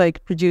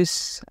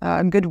produce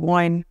good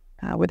wine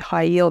with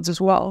high yields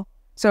as well.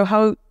 So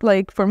how,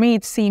 for me,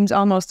 it seems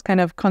almost kind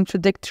of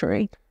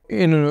contradictory.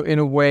 In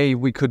a way,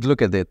 we could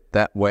look at it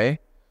that way.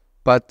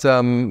 But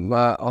on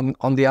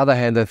the other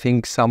hand, I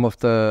think some of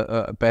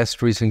the best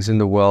Rieslings in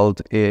the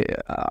world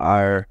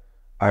are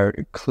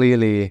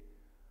clearly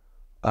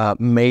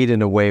made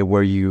in a way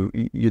where you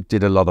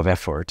did a lot of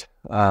effort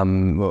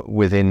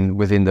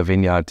within the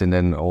vineyard, and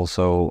then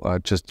also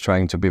just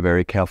trying to be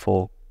very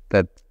careful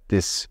that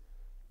this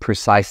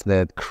precise,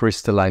 that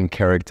crystalline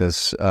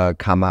characters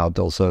come out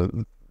also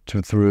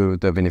through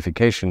the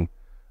vinification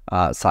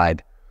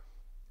side.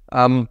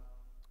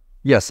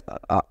 Yes,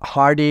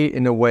 hardy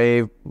in a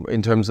way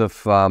in terms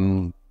of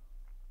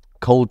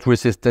cold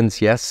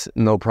resistance, yes,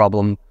 no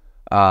problem.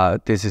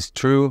 This is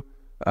true.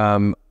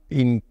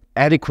 In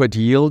adequate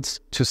yields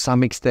to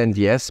some extent,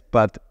 yes,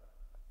 but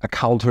a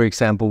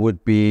counterexample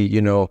would be,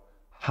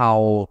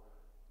 how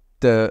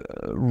the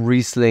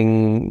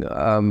Riesling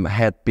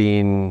had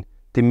been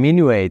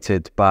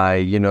diminuted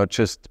by,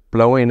 just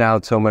blowing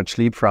out so much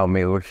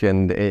Liebfraumilch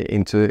and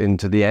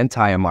into the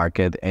entire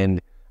market,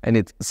 and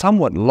it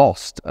somewhat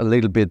lost a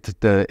little bit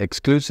the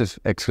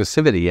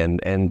exclusivity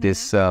and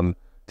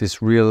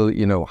this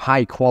real,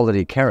 high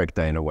quality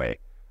character in a way,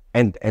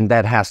 and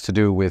that has to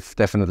do with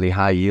definitely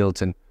high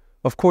yields. And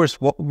of course,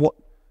 what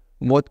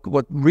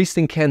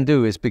Riesling can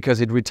do is,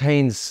 because it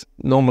retains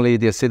normally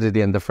the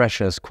acidity and the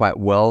freshness quite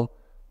well,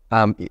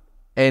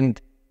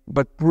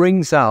 but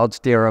brings out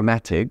the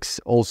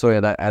aromatics also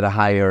at a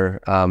higher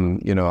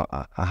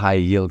a high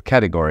yield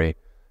category.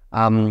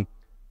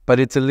 But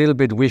it's a little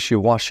bit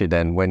wishy-washy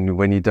then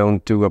when you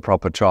don't do a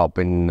proper job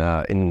in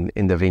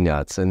the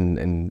vineyards,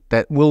 and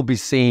that will be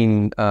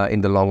seen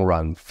in the long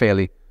run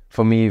fairly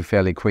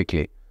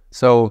quickly.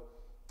 So,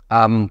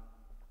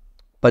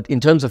 but in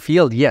terms of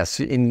yield, yes,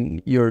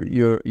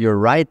 you're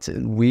right.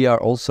 We are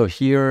also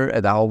here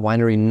at our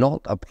winery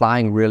not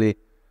applying really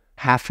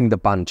halving the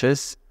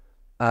bunches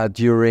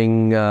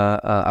during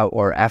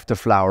or after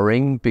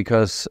flowering,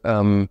 because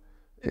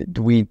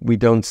we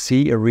don't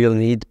see a real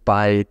need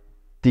by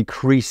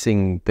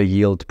decreasing the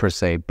yield per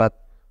se. But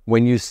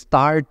when you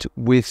start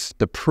with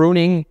the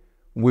pruning,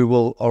 we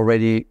will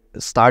already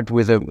start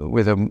with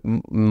a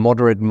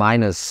moderate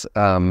minus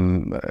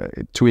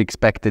to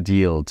expected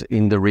yield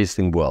in the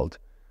Riesling world,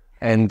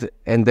 and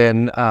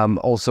then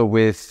also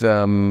with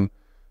when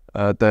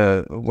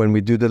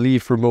we do the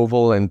leaf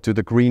removal and do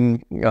the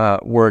green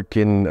work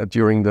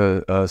during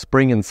the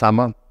spring and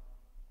summer,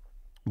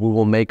 we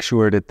will make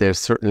sure that there's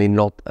certainly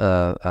not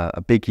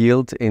a big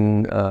yield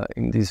in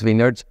these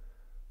vineyards.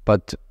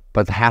 But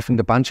halving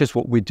the bunches,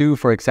 what we do,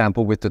 for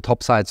example, with the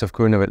top sides of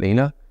Grüner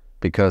Veltliner,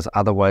 because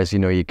otherwise,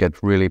 you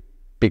get really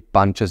big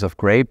bunches of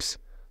grapes.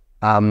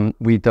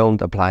 We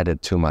don't apply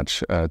that too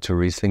much to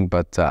Riesling,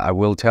 but I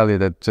will tell you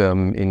that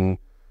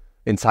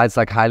in sites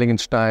like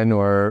Heiligenstein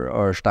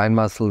or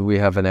Steinmassel, we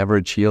have an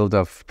average yield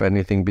of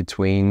anything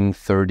between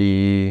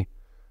 30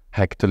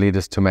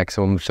 hectoliters to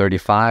maximum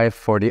 35.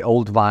 For the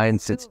old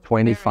vines, it's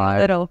 25.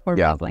 Very little for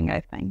Riesling,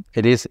 I think.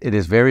 It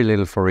is very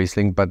little for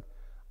Riesling, but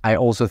I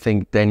also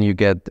think then you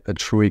get a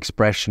true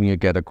expression. You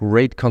get a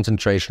great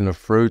concentration of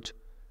fruit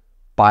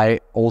by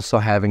also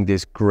having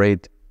this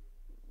great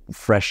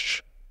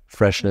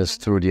freshness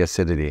through the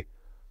acidity.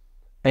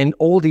 And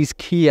all these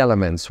key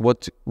elements,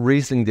 what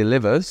Riesling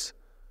delivers,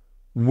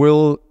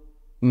 will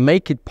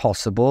make it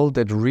possible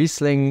that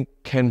Riesling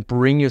can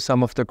bring you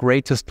some of the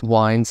greatest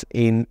wines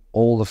in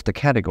all of the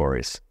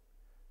categories.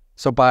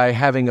 So by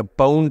having a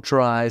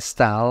bone-dry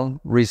style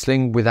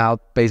Riesling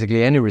without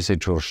basically any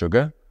residual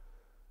sugar,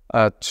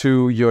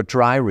 to your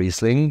dry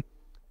Riesling,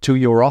 to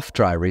your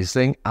off-dry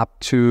Riesling, up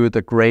to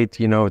the great,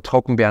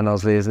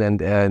 Trockenbeerenauslese and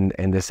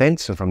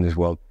Essenz from this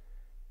world.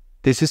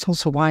 This is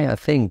also why I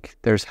think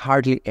there's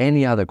hardly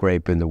any other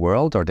grape in the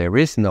world, or there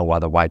is no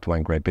other white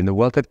wine grape in the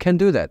world that can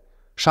do that.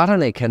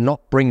 Chardonnay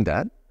cannot bring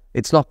that.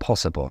 It's not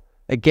possible.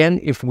 Again,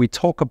 if we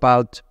talk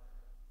about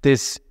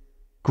this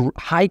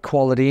high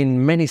quality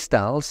in many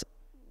styles,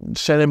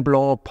 Chenin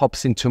Blanc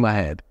pops into my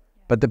head.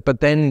 But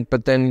then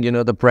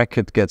the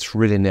bracket gets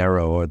really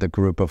narrow, or the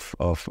group of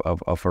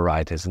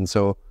varieties, and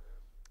so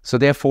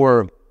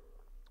therefore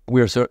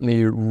we are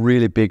certainly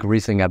really big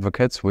Riesling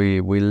advocates.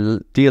 We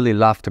dearly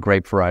love the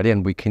grape variety,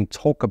 and we can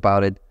talk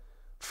about it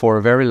for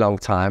a very long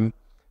time,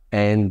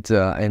 and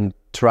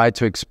try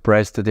to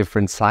express the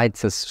different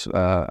sites as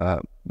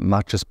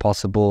much as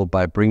possible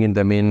by bringing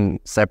them in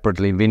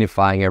separately,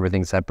 vinifying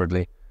everything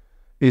separately,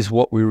 is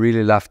what we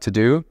really love to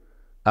do.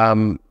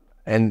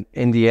 And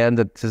in the end,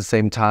 at the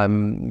same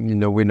time,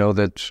 we know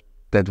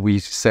that we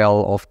sell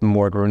often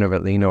more Grüner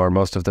Veltliner, or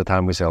most of the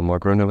time we sell more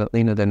Grüner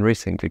Veltliner than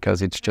Riesling,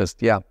 because it's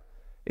just,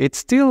 it's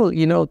still,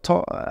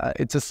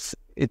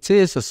 it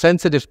is a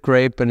sensitive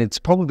grape, and it's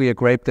probably a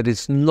grape that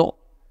is not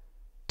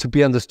to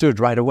be understood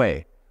right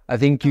away. I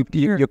think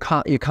you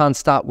can't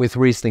start with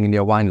Riesling in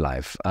your wine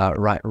life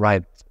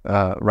right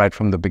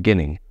from the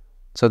beginning.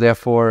 So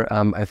therefore,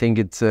 I think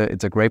it's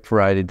a grape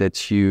variety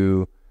that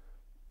you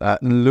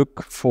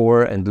look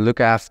for and look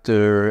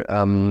after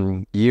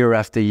year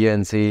after year,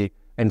 and see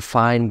and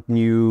find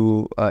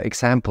new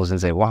examples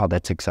and say, wow,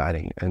 that's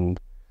exciting. And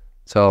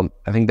so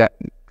I think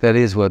that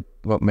is what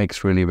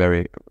makes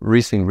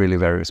Riesling really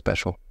very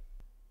special.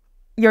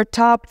 Your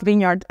top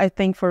vineyard, I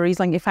think, for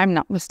Riesling, if I'm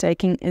not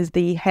mistaken, is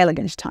the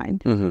Heiligenstein.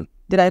 Mm-hmm.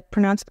 Did I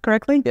pronounce it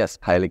correctly? Yes,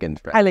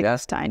 Heiligenstein.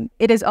 Heiligenstein. Yeah.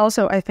 It is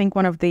also, I think,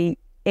 one of the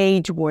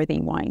age-worthy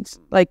wines.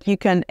 Like, you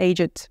can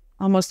age it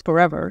almost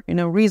forever.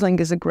 Riesling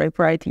is a grape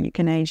variety you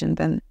can age, and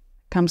then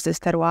comes this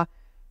terroir.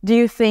 Do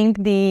you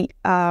think the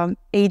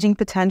aging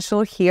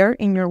potential here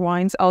in your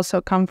wines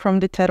also come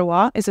from the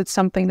terroir? Is it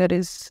something that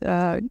is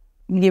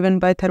given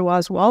by terroir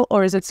as well,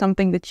 or is it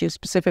something that you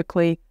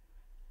specifically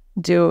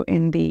do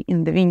in the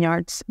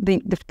vineyards, the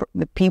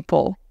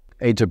people?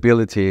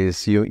 Ageability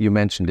is, you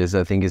mentioned this,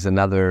 I think, is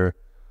another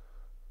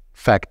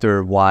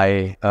factor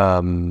why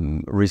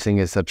Riesling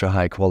is such a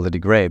high quality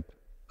grape.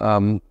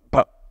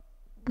 But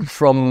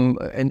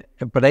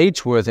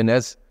age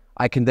worthiness,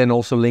 I can then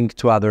also link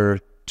to other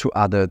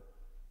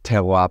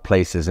terroir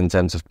places, in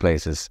terms of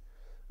places,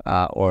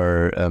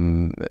 or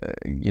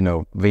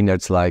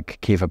vineyards like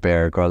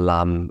Käferberg or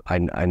Lamm.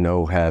 I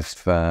know have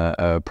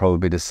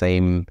probably the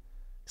same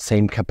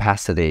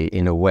capacity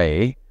in a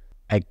way.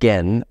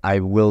 Again, I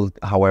will,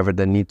 however,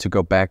 then need to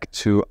go back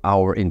to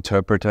our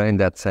interpreter, in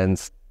that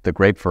sense, the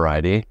grape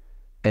variety,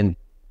 and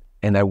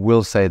I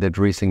will say that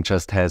Riesling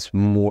just has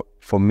more,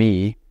 for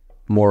me,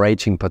 more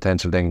aging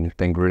potential than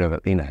Grüner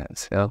Veltliner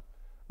has. Yeah?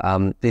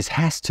 This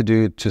has to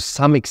do to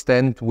some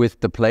extent with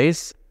the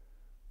place,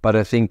 but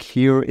I think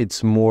here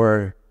it's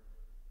more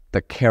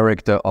the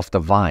character of the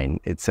vine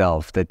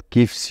itself that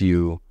gives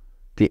you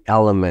the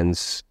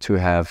elements to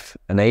have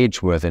an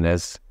age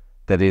worthiness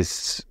that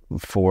is,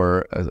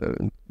 for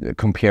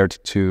compared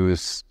to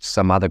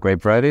some other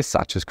grape varieties,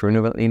 such as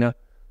Grüner Veltliner,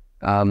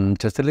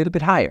 just a little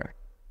bit higher.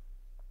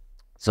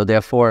 So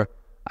therefore,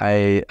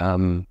 I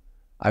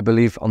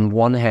believe on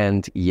one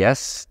hand,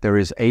 yes, there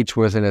is age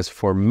worthiness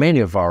for many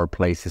of our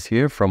places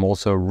here, from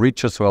also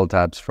richer soil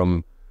types,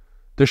 from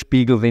the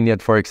Spiegel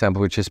vineyard, for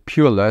example, which is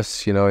pure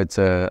loess. It's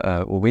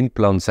a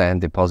wind-blown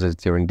sand deposit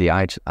during the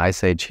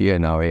ice age here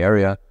in our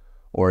area.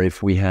 Or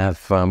if we have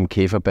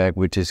Käferberg,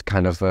 which is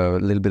kind of a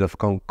little bit of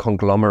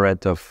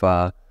conglomerate of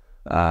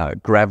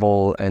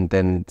gravel, and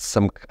then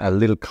a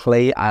little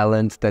clay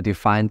island that you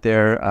find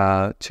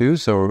there too.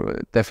 So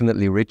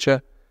definitely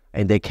richer,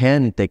 and they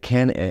can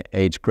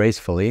age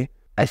gracefully.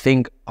 I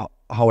think,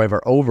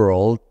 however,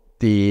 overall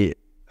the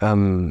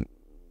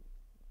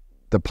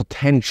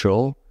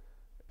potential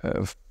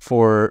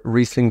for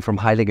Riesling from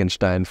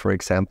Heiligenstein, for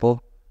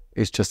example,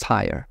 is just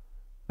higher.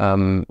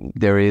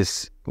 There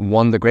is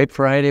the grape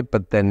variety,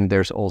 but then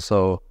there's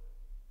also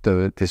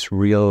this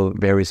real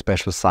very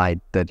special site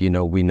that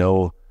we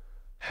know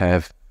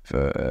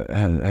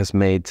has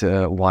made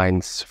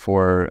wines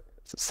for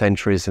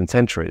centuries and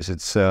centuries.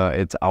 It's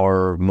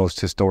our most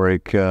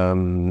historic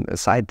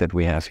site that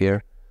we have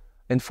here,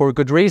 and for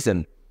good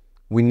reason.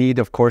 We need,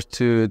 of course,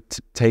 to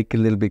take a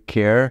little bit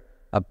care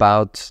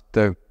about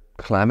the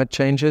climate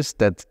changes,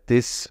 that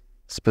this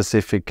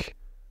specific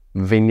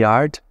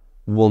vineyard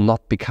will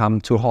not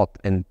become too hot.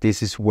 And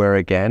this is where,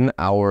 again,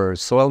 our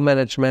soil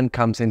management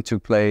comes into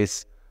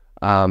place,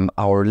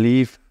 our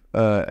leaf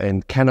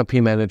and canopy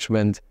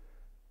management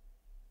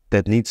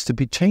that needs to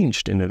be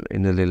changed in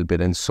a little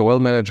bit. And soil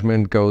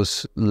management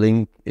is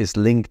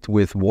linked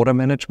with water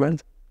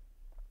management.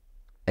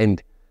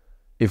 And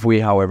if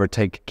we, however,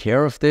 take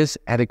care of this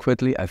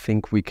adequately, I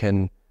think we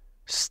can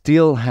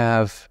still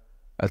have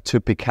a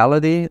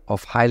typicality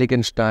of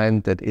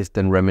Heiligenstein that is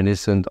then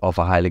reminiscent of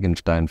a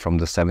Heiligenstein from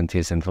the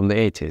 70s and from the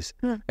 80s.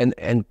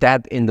 And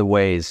that, in the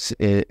way,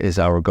 is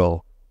our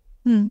goal.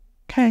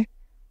 Okay.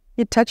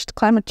 You touched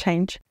climate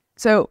change.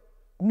 So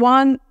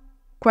one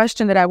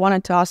question that I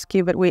wanted to ask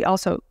you, but we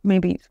also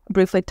maybe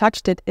briefly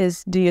touched it,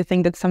 is do you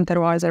think that some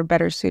terroirs are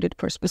better suited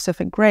for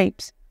specific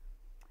grapes?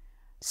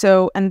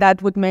 So, and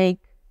that would make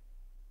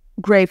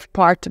grape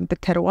part of the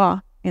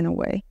terroir in a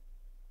way.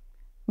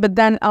 But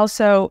then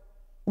also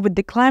with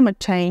the climate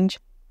change,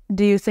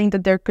 do you think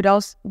that there could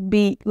also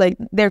be,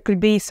 there could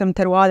be some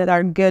terroir that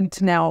are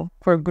good now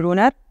for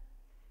Gruner,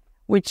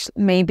 which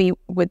maybe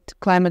with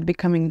climate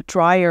becoming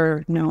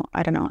drier,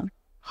 I don't know,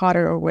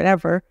 hotter or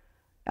whatever,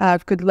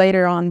 could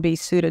later on be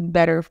suited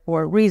better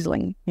for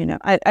Riesling?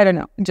 I don't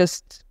know,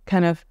 just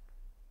kind of.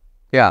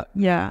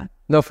 Yeah.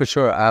 No, for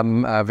sure.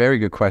 A very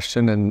good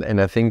question.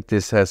 And I think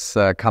this has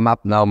come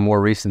up now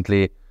more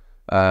recently.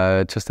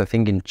 Just I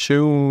think in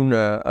June,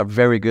 a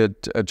very good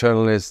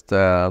journalist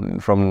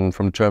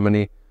from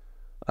Germany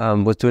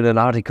was doing an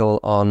article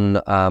on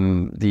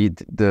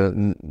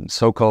the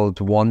so-called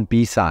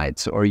 1B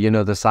sites, or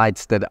the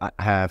sites that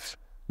have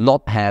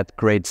not had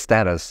great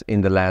status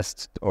in the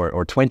last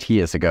or 20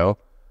 years ago,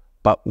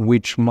 but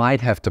which might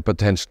have the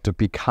potential to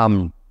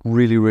become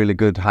really, really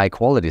good high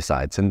quality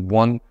sites. And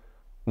one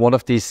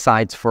of these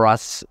sites for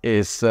us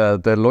is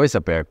the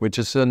Loiserberg, which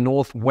is a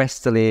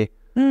northwesterly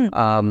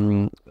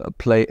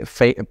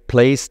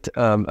placed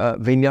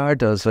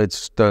vineyard. So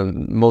it's the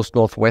most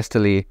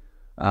northwesterly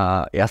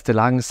Erste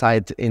Lagen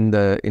site in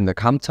the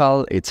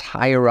Kamptal. It's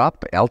higher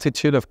up.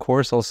 Altitude, of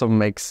course, also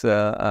makes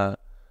a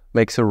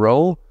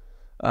role.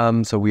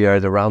 So we are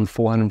at around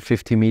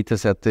 450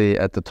 meters at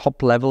the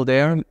top level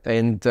there,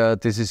 and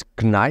this is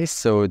nice.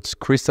 So it's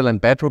crystalline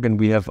bedrock, and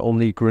we have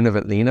only Grüne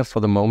Veltliner for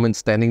the moment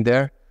standing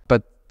there.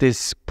 But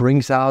this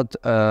brings out,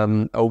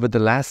 over the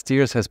last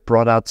years, has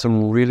brought out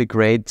some really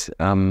great,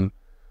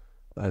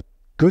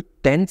 good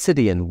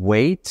density and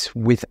weight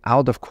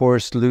without, of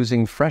course,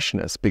 losing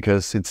freshness,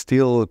 because it's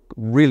still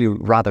really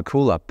rather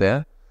cool up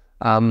there.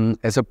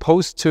 As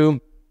opposed to,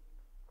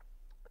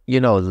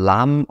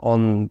 Lam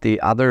on the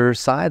other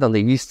side, on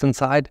the eastern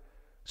side,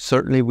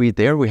 certainly we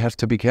have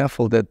to be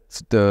careful that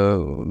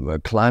the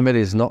climate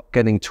is not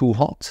getting too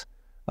hot.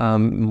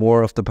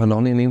 More of the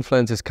Pannonian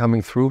influence is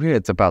coming through here.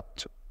 It's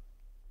about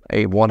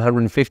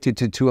 150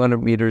 to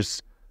 200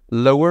 meters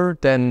lower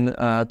than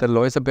the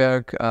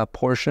Loiserberg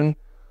portion.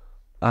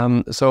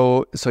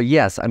 So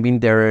yes, I mean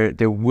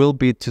there will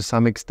be to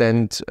some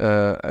extent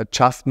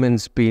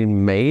adjustments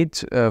being made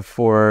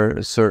for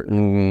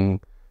certain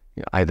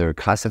either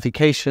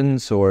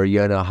classifications or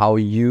how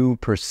you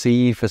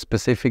perceive a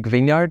specific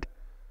vineyard.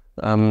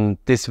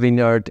 This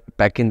vineyard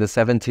back in the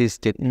 70s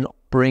did not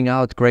bring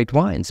out great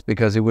wines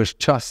because it was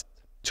just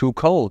too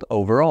cold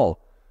overall.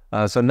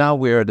 So now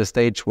we're at a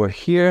stage where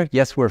here,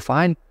 yes, we're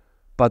fine,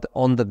 but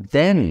on the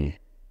then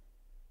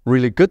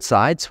really good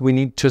sides,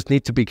 we just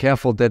need to be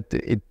careful that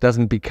it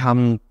doesn't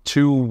become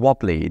too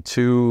wobbly,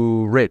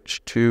 too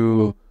rich,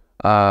 too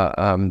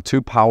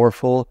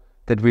powerful,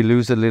 that we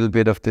lose a little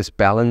bit of this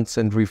balance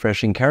and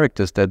refreshing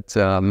characters that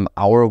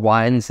our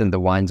wines and the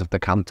wines of the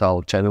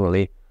Kamptal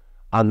generally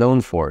are known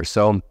for.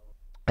 So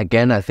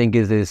again, I think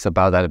it is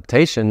about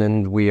adaptation,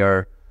 and we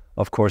are,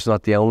 of course,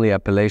 not the only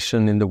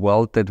appellation in the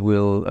world that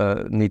will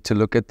need to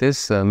look at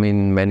this. I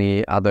mean,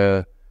 many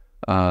other,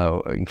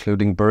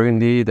 including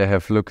Burgundy, they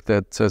have looked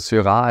at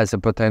Syrah as a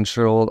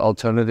potential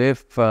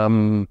alternative.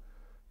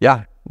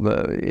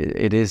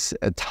 It is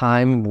a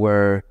time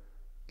where,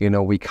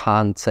 we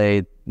can't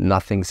say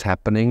nothing's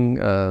happening.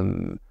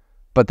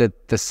 But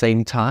at the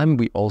same time,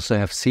 we also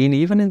have seen,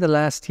 even in the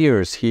last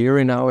years here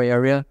in our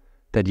area,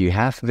 that you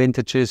have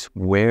vintages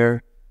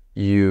where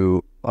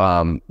you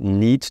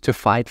need to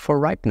fight for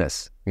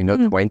ripeness.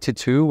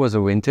 22 was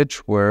a vintage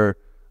where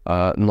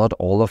not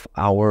all of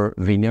our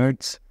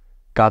vineyards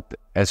got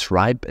as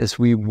ripe as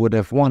we would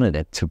have wanted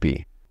it to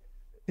be.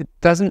 It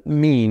doesn't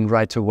mean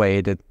right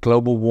away that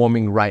global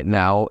warming right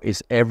now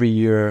is every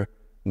year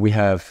we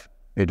have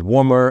it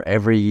warmer,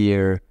 every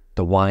year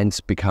the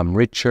wines become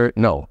richer.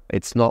 No,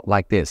 it's not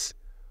like this.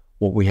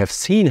 What we have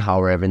seen,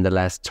 however, in the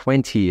last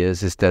 20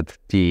 years is that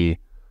the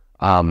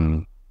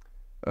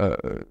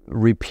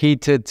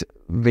repeated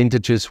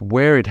vintages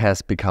where it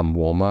has become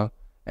warmer,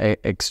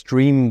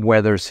 extreme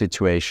weather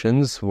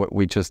situations.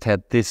 We just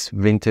had this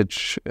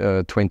vintage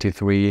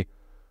 23,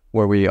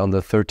 where we on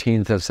the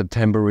 13th of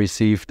September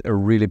received a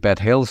really bad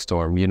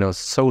hailstorm,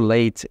 so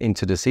late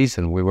into the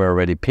season, we were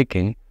already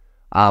picking.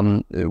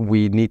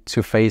 We need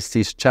to face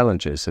these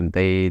challenges, and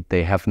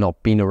they have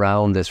not been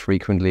around as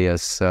frequently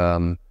as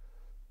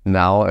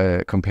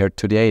now compared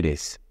to the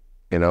 80s,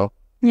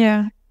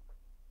 Yeah,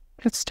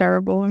 that's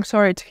terrible. I'm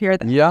sorry to hear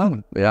that.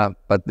 Yeah,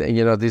 but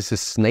this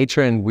is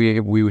nature, and we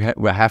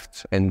have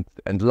to, and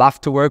love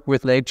to work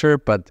with nature,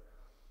 but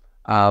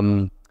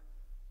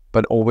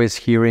always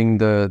hearing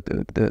the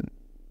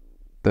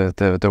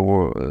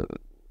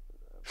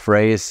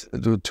phrase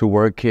to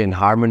work in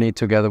harmony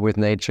together with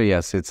nature.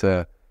 Yes, it's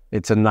a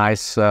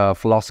nice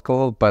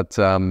floskel,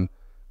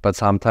 but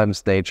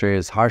sometimes nature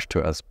is harsh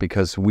to us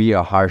because we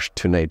are harsh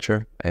to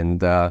nature,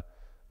 and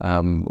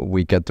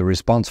we get the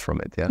response from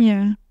it.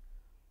 Yeah.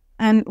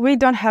 And we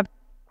don't have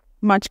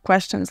much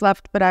questions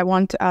left, but I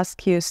want to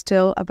ask you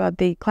still about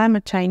the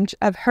climate change.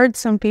 I've heard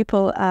some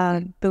people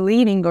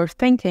believing or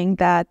thinking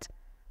that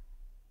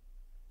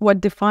what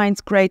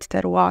defines great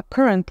terroir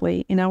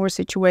currently in our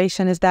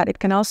situation is that it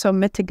can also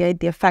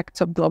mitigate the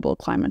effects of global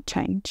climate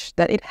change,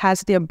 that it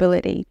has the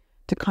ability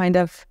to kind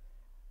of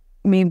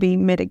maybe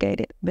mitigate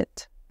it a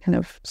bit, kind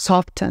of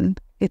soften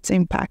its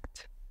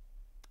impact.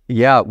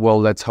 Yeah,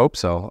 well, let's hope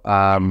so.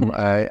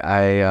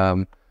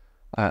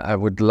 I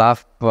would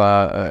love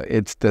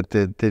it's that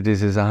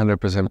this is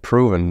 100%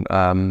 proven.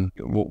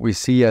 What we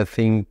see, I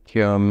think,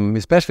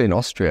 especially in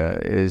Austria,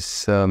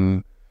 is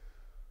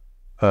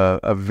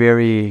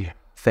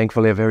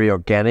thankfully a very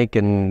organic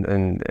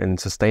and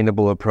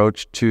sustainable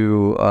approach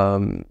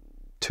to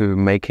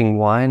making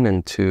wine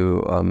and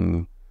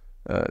to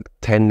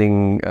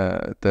tending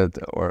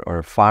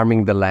or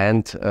farming the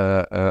land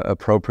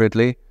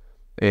appropriately.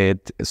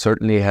 It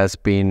certainly has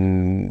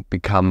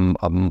become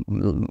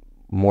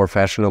more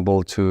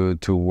fashionable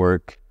to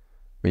work,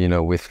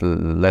 with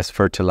less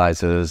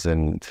fertilizers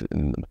and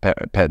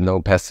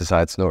no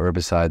pesticides, no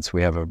herbicides.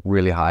 We have a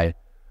really high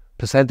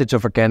percentage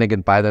of organic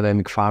and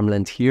biodynamic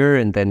farmland here,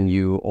 and then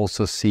you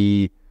also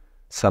see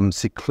some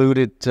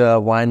secluded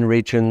wine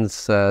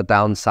regions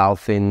down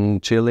south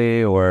in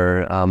Chile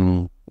or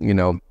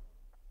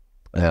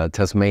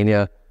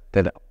Tasmania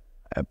that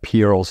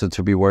appear also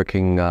to be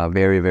working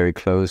very, very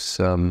close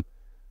to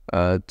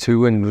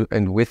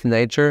and with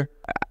nature.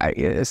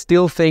 I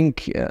still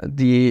think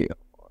the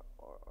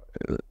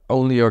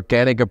only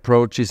organic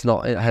approach has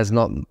not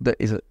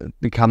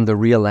become the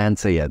real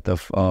answer yet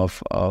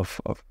of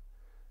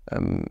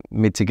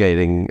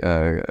mitigating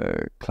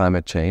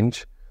climate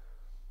change.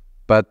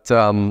 But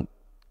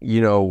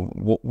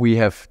what we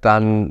have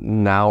done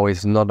now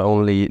is not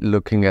only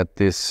looking at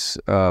this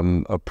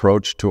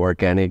approach to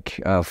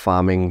organic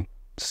farming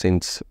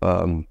since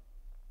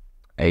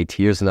 8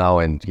 years now,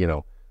 and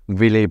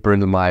really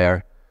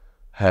Bründlmayer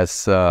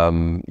has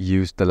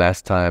used the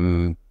last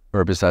time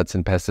herbicides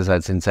and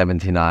pesticides in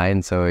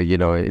 1979. So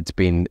it's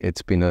been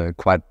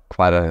quite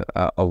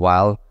a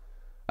while.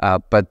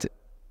 But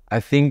I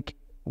think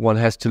one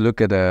has to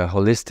look at a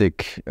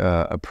holistic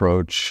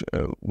approach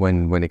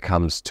when it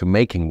comes to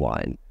making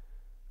wine.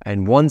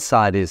 And one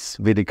side is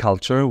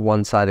viticulture,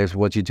 one side is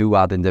what you do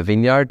out in the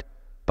vineyard,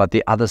 but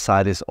the other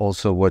side is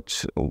also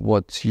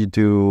what you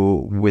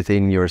do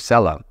within your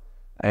cellar.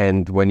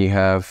 And when you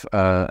have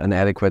an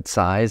adequate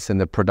size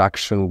and a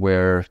production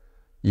where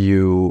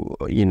you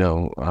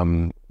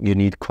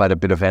need quite a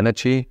bit of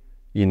energy,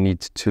 you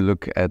need to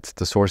look at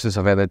the sources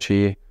of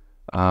energy,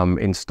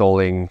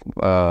 installing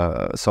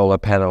solar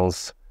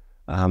panels,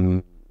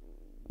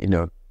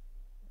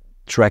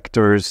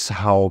 tractors.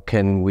 How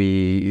can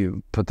we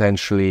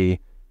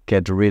potentially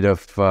get rid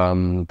of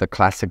the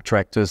classic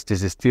tractors?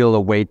 This is still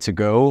a way to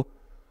go,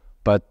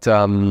 but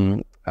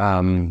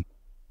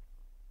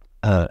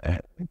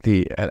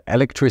the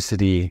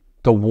electricity,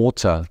 the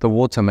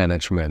water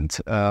management,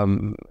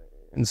 and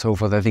so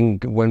forth. I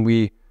think when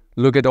we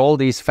look at all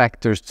these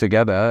factors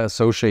together,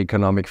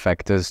 socioeconomic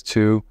factors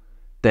too,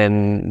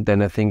 then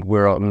I think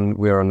we're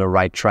on the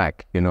right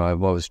track. I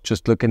was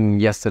just looking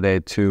yesterday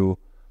to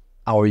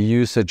our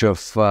usage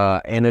of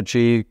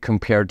energy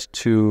compared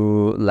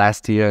to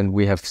last year, and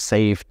we have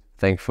saved,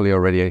 thankfully,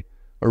 already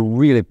a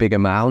really big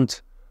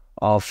amount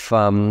of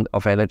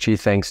energy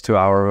thanks to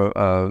our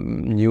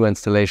new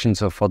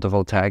installations of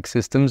photovoltaic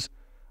systems.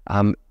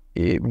 I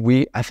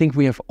think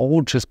we have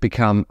all just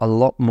become a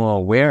lot more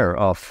aware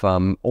of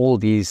all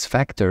these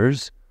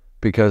factors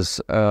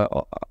because,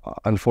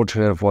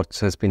 unfortunately, of what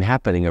has been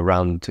happening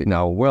around in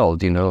our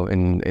world,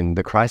 in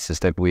the crisis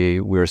that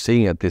we're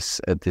seeing at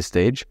this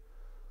stage.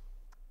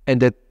 And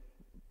that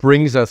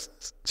brings us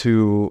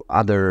to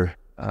other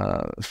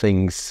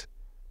things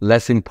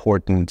less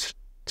important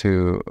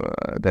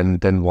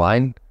than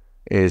wine,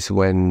 is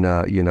when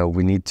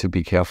we need to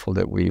be careful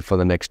that for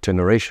the next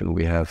generation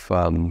we have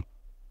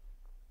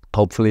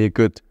hopefully a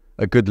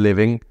good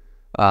living,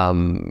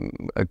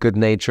 a good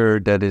nature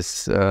that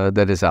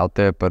is out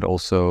there, but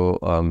also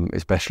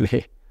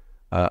especially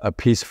a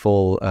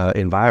peaceful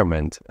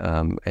environment.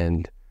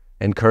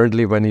 And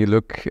currently, when you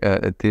look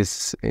at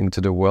this into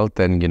the world,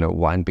 then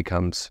wine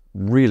becomes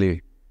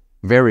really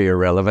very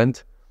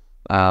irrelevant.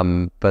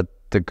 But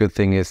the good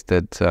thing is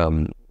that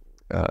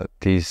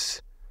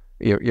these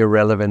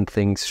irrelevant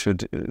things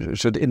should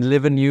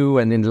enliven you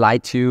and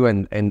enlighten you,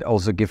 and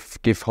also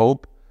give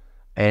hope.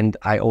 And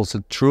I also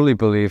truly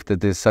believe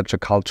that there's such a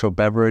cultural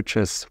beverage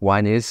as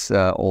wine is,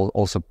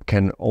 also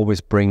can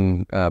always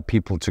bring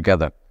people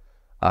together.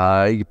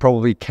 You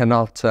probably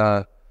cannot,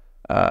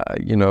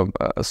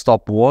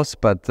 stop wars,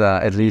 but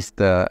at least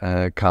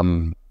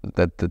come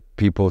that the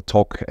people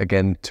talk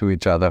again to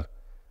each other.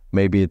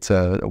 Maybe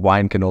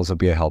wine can also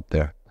be a help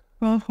there.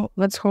 Well,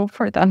 let's hope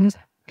for that.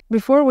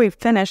 Before we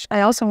finish,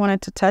 I also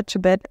wanted to touch a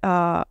bit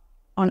on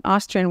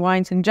Austrian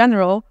wines in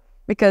general,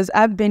 because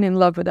I've been in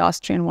love with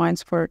Austrian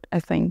wines for, I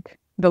think,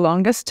 the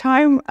longest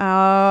time.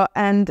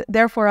 And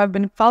therefore, I've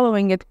been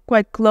following it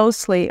quite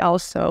closely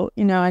also.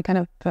 I kind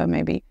of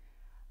maybe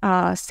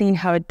seen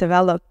how it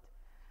developed.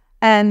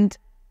 And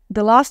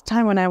the last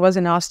time when I was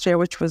in Austria,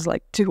 which was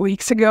like 2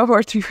 weeks ago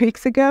or 3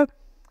 weeks ago,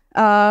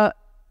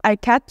 I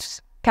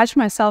catch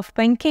myself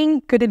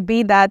thinking, could it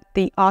be that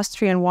the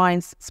Austrian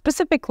wines,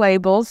 specific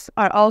labels,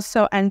 are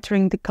also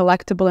entering the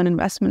collectible and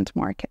investment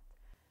market?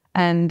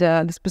 And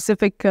the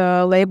specific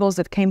labels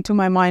that came to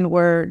my mind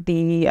were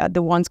the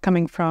ones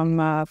coming from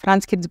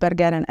Franz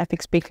Kitzberger and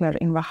FX Bichler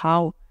in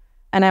Wachau.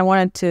 And I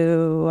wanted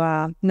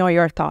to know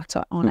your thoughts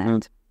on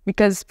it.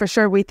 Because for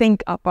sure we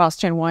think of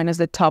Austrian wine as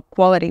the top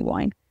quality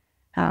wine.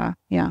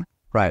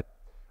 Right.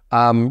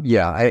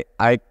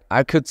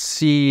 I could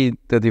see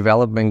the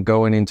development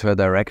going into a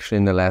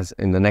direction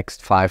in the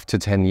next 5 to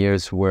 10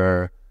 years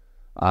where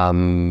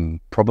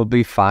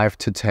probably 5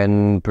 to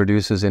 10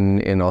 producers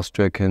in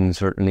Austria can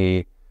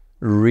certainly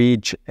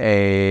reach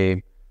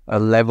a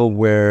level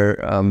where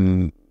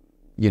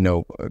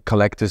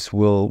collectors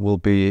will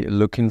be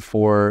looking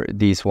for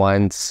these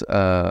wines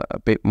a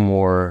bit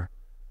more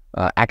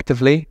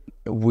actively.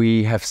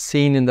 We have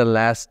seen in the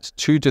last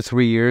 2 to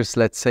 3 years,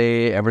 let's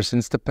say ever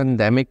since the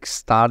pandemic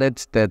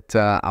started, that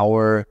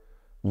our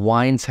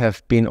wines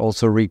have been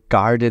also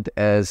regarded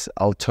as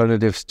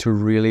alternatives to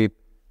really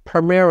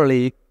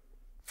primarily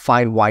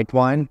fine white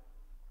wine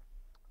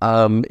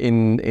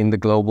in the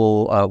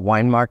global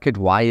wine market.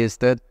 Why is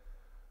that?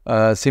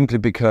 Simply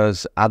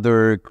because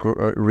other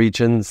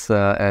regions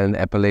and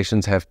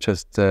appellations have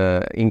just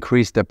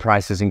increased their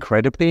prices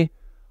incredibly.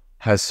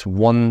 Has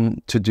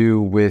one to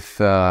do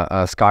with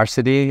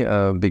scarcity,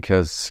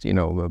 because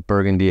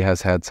Burgundy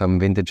has had some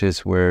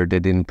vintages where they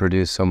didn't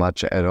produce so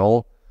much at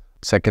all.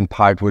 Second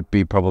part would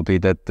be probably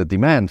that the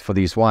demand for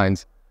these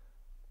wines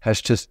has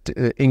just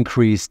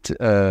increased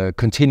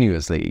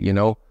continuously.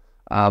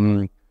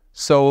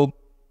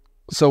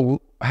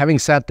 So having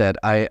said that,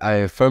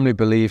 I firmly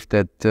believe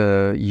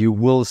that you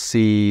will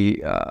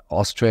see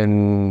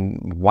Austrian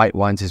white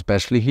wines,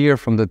 especially here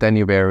from the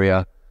Danube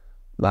area.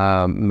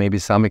 Maybe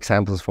some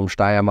examples from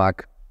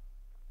Steiermark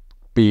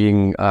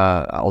being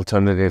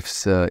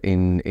alternatives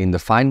in the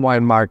fine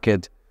wine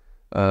market.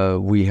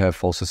 We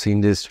have also seen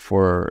this,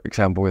 for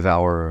example, with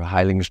our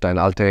Heiligenstein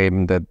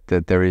Altereben,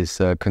 that there is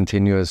a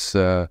continuous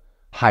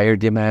higher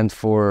demand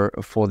for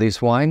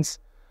these wines.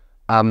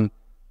 And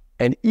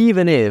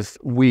even if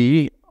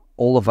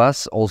all of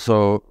us,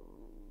 also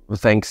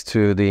thanks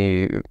to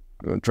the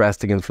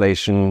drastic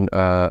inflation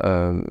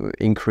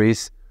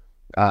increase,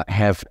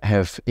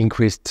 have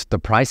increased the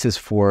prices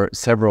for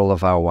several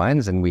of our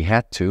wines, and we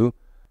had to.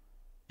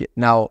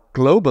 Now,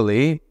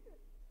 globally,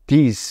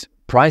 these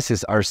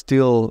prices are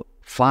still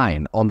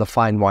fine on the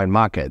fine wine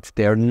market.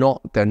 They're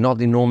not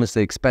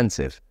enormously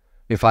expensive.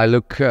 If I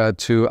look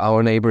to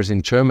our neighbors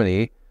in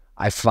Germany,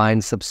 I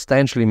find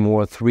substantially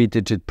more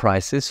 3-digit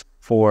prices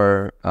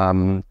for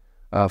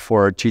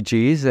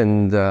GGs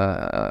and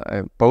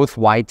both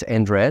white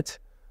and red.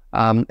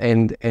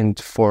 And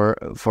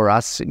for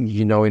us,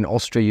 in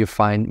Austria, you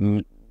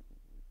find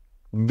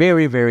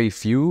very, very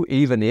few,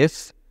 even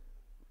if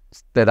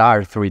that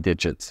are 3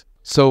 digits.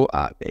 So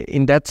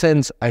in that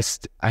sense,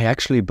 I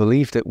actually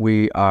believe that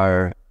we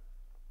are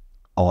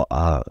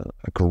a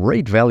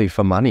great value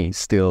for money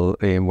still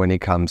when it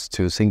comes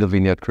to single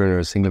vineyard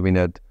Grüner, single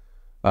vineyard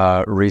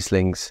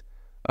Rieslings.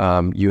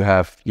 You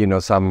have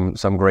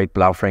some great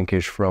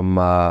Blaufränkisch from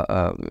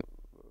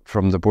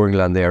the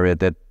Burgenland area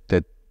that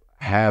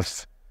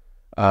have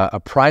a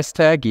price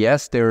tag.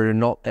 Yes, they're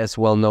not as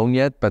well known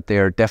yet, but they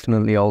are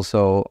definitely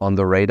also on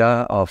the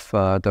radar of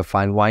the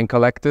fine wine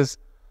collectors.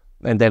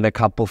 And then a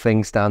couple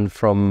things done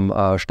from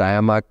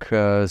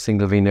Steiermark,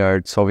 single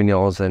vineyard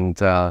Sauvignons and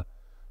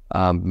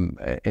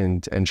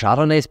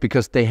Chardonnays,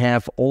 because they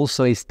have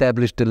also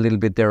established a little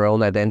bit their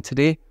own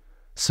identity.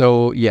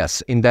 So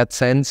yes, in that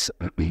sense,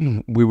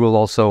 we will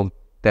also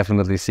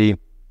definitely see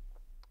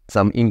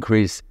some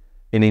increase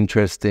in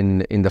interest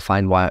in the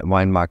fine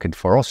wine market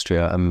for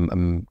Austria.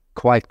 I'm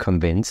quite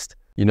convinced.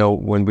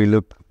 When we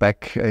look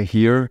back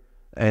here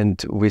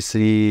and we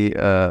see,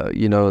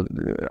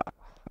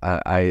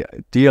 I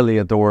dearly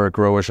adore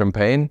grower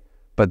champagne,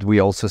 but we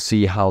also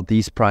see how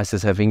these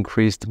prices have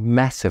increased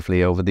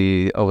massively over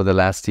the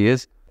last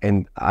years.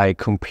 And I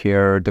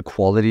compare the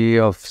quality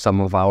of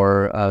some of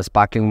our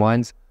sparkling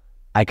wines.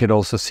 I could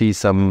also see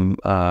some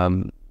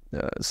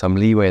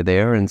leeway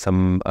there and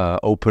some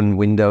open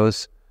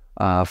windows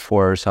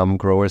for some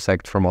grower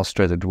sect from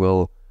Austria that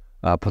will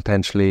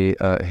potentially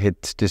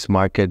hit this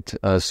market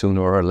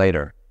sooner or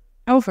later.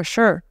 Oh, for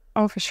sure.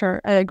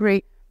 I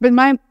agree. But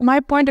my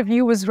point of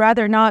view was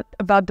rather not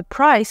about the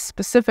price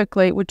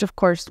specifically, which of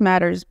course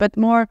matters, but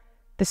more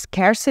the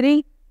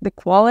scarcity, the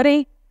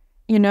quality,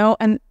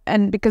 and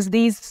because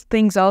these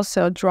things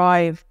also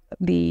drive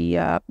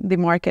the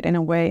market in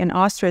a way. And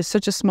Austria is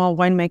such a small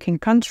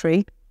winemaking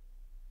country.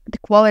 The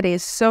quality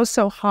is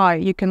so high.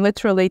 You can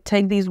literally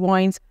take these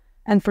wines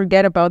and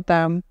forget about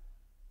them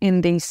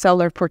in the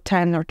cellar for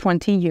 10 or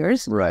 20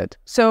 years. Right.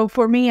 So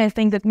for me, I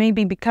think that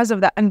maybe because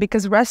of that, and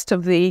because the rest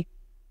of the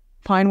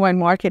fine wine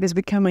market is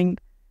becoming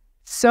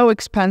so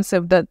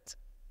expensive that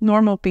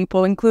normal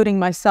people, including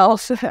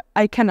myself,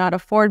 I cannot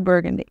afford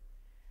Burgundy.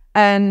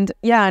 And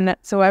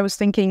so I was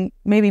thinking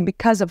maybe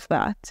because of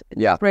that,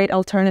 it's a great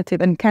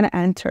alternative and kind of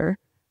enter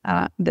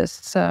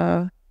this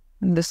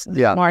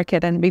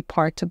market and be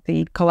part of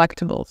the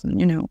collectibles,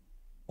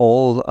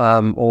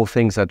 All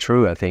things are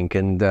true, I think.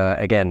 And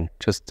again,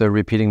 just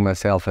repeating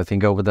myself, I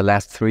think over the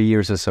last 3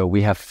 years or so,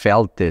 we have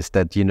felt this,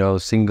 that,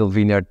 single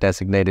vineyard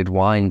designated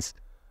wines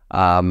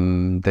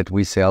that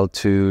we sell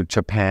to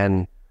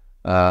Japan,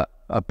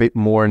 a bit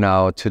more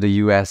now to the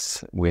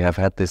US. We have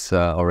had this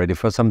already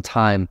for some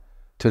time,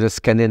 to the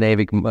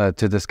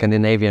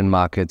Scandinavian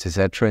markets,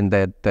 etc. And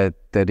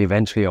that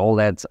eventually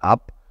all adds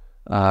up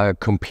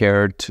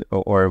compared,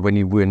 or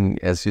when,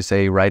 as you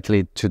say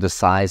rightly, to the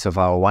size of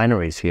our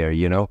wineries here,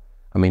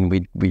 I mean,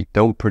 we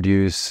don't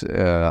produce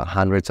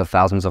hundreds of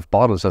thousands of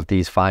bottles of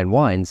these fine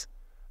wines,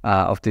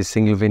 of these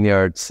single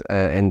vineyards,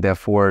 and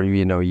therefore,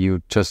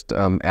 you just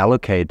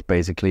allocate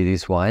basically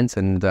these wines,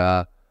 and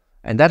that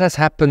has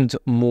happened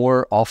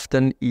more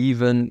often,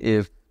 even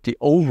if the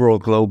overall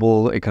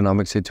global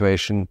economic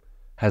situation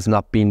has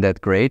not been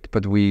that great.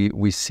 But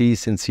we see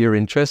sincere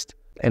interest,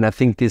 and I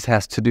think this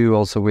has to do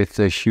also with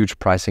the huge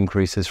price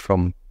increases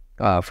from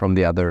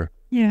the other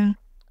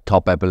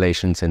top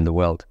appellations in the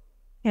world.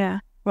 Yeah.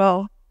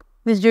 Well,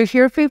 did you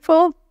hear,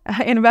 people?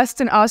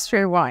 Invest in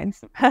Austrian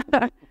wines.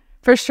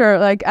 For sure.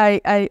 Like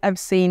I've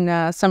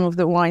seen some of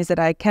the wines that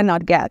I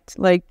cannot get.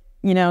 Like,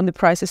 the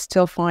price is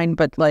still fine,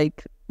 but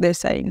like they're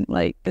saying,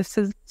 like, this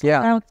is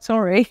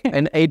sorry.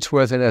 And age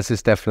worthiness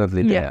is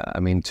definitely there.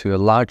 I mean, to a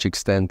large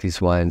extent, these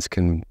wines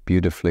can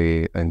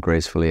beautifully and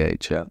gracefully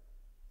age.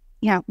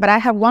 Yeah, but I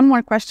have one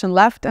more question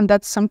left, and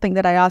that's something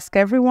that I ask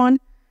everyone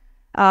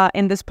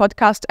in this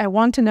podcast. I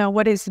want to know,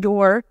 what is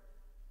your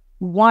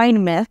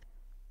wine myth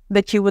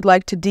that you would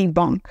like to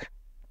debunk?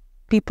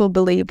 People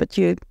believe, but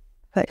you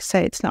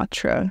say it's not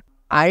true.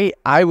 I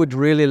would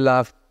really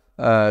love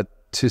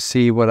to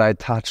see what I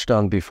touched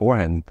on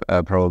beforehand,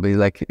 probably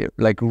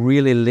like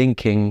really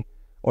linking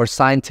or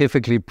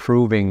scientifically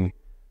proving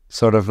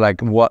sort of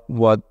like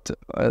what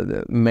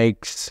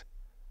makes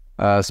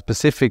a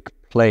specific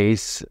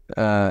place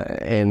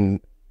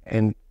and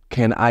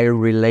can I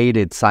relate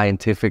it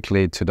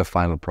scientifically to the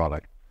final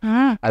product.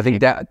 I think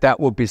that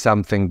would be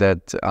something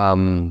that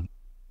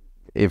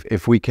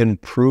if we can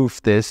prove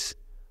this,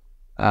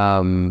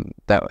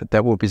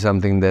 that would be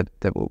something that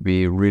would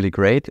be really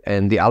great.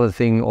 And the other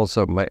thing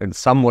also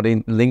somewhat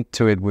linked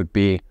to it would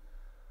be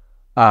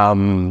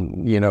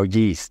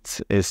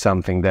yeast is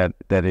something that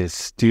is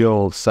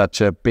still such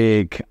a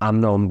big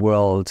unknown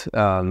world,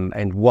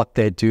 and what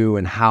they do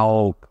and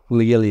how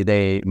clearly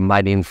they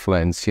might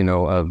influence,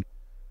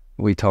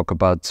 we talk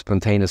about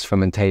spontaneous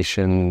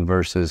fermentation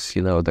versus,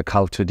 the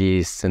cultured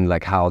yeasts, and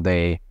like how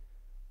they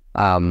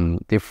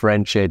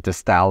differentiate the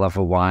style of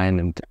a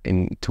wine,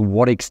 and to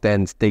what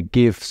extent they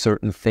give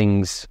certain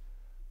things,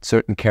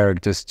 certain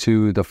characters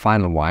to the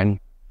final wine.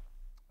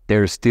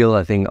 There's still,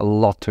 I think, a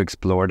lot to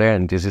explore there,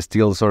 and this is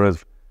still sort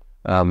of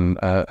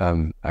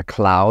a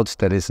cloud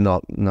that is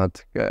not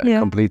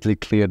completely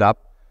cleared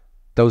up.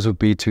 Those would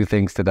be two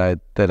things that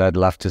I'd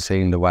love to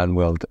see in the wine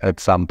world at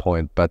some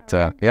point. But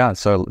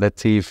so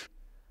let's see if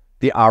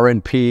the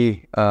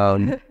R&P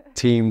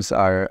teams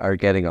are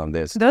getting on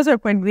this. Those are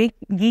quite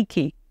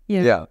geeky.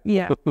 Yeah.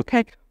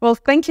 Okay. Well,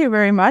 thank you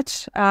very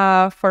much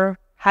for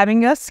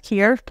having us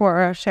here,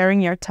 for sharing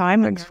your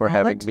time. Thanks for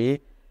having me.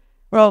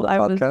 Well, I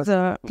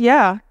was,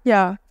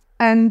 yeah.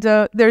 And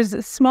there's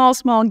a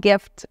small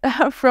gift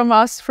from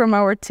us, from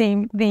our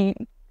team, the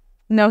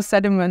No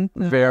Sediment.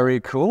 Very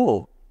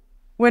cool.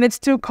 When it's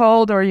too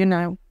cold, or, I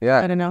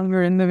don't know,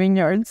 we're in the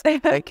vineyards.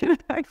 Thank you.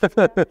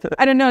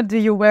 I don't know, do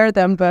you wear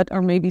them,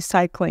 or maybe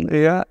cycling?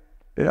 Yeah.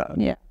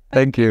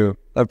 Thank you.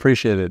 I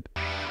appreciate it.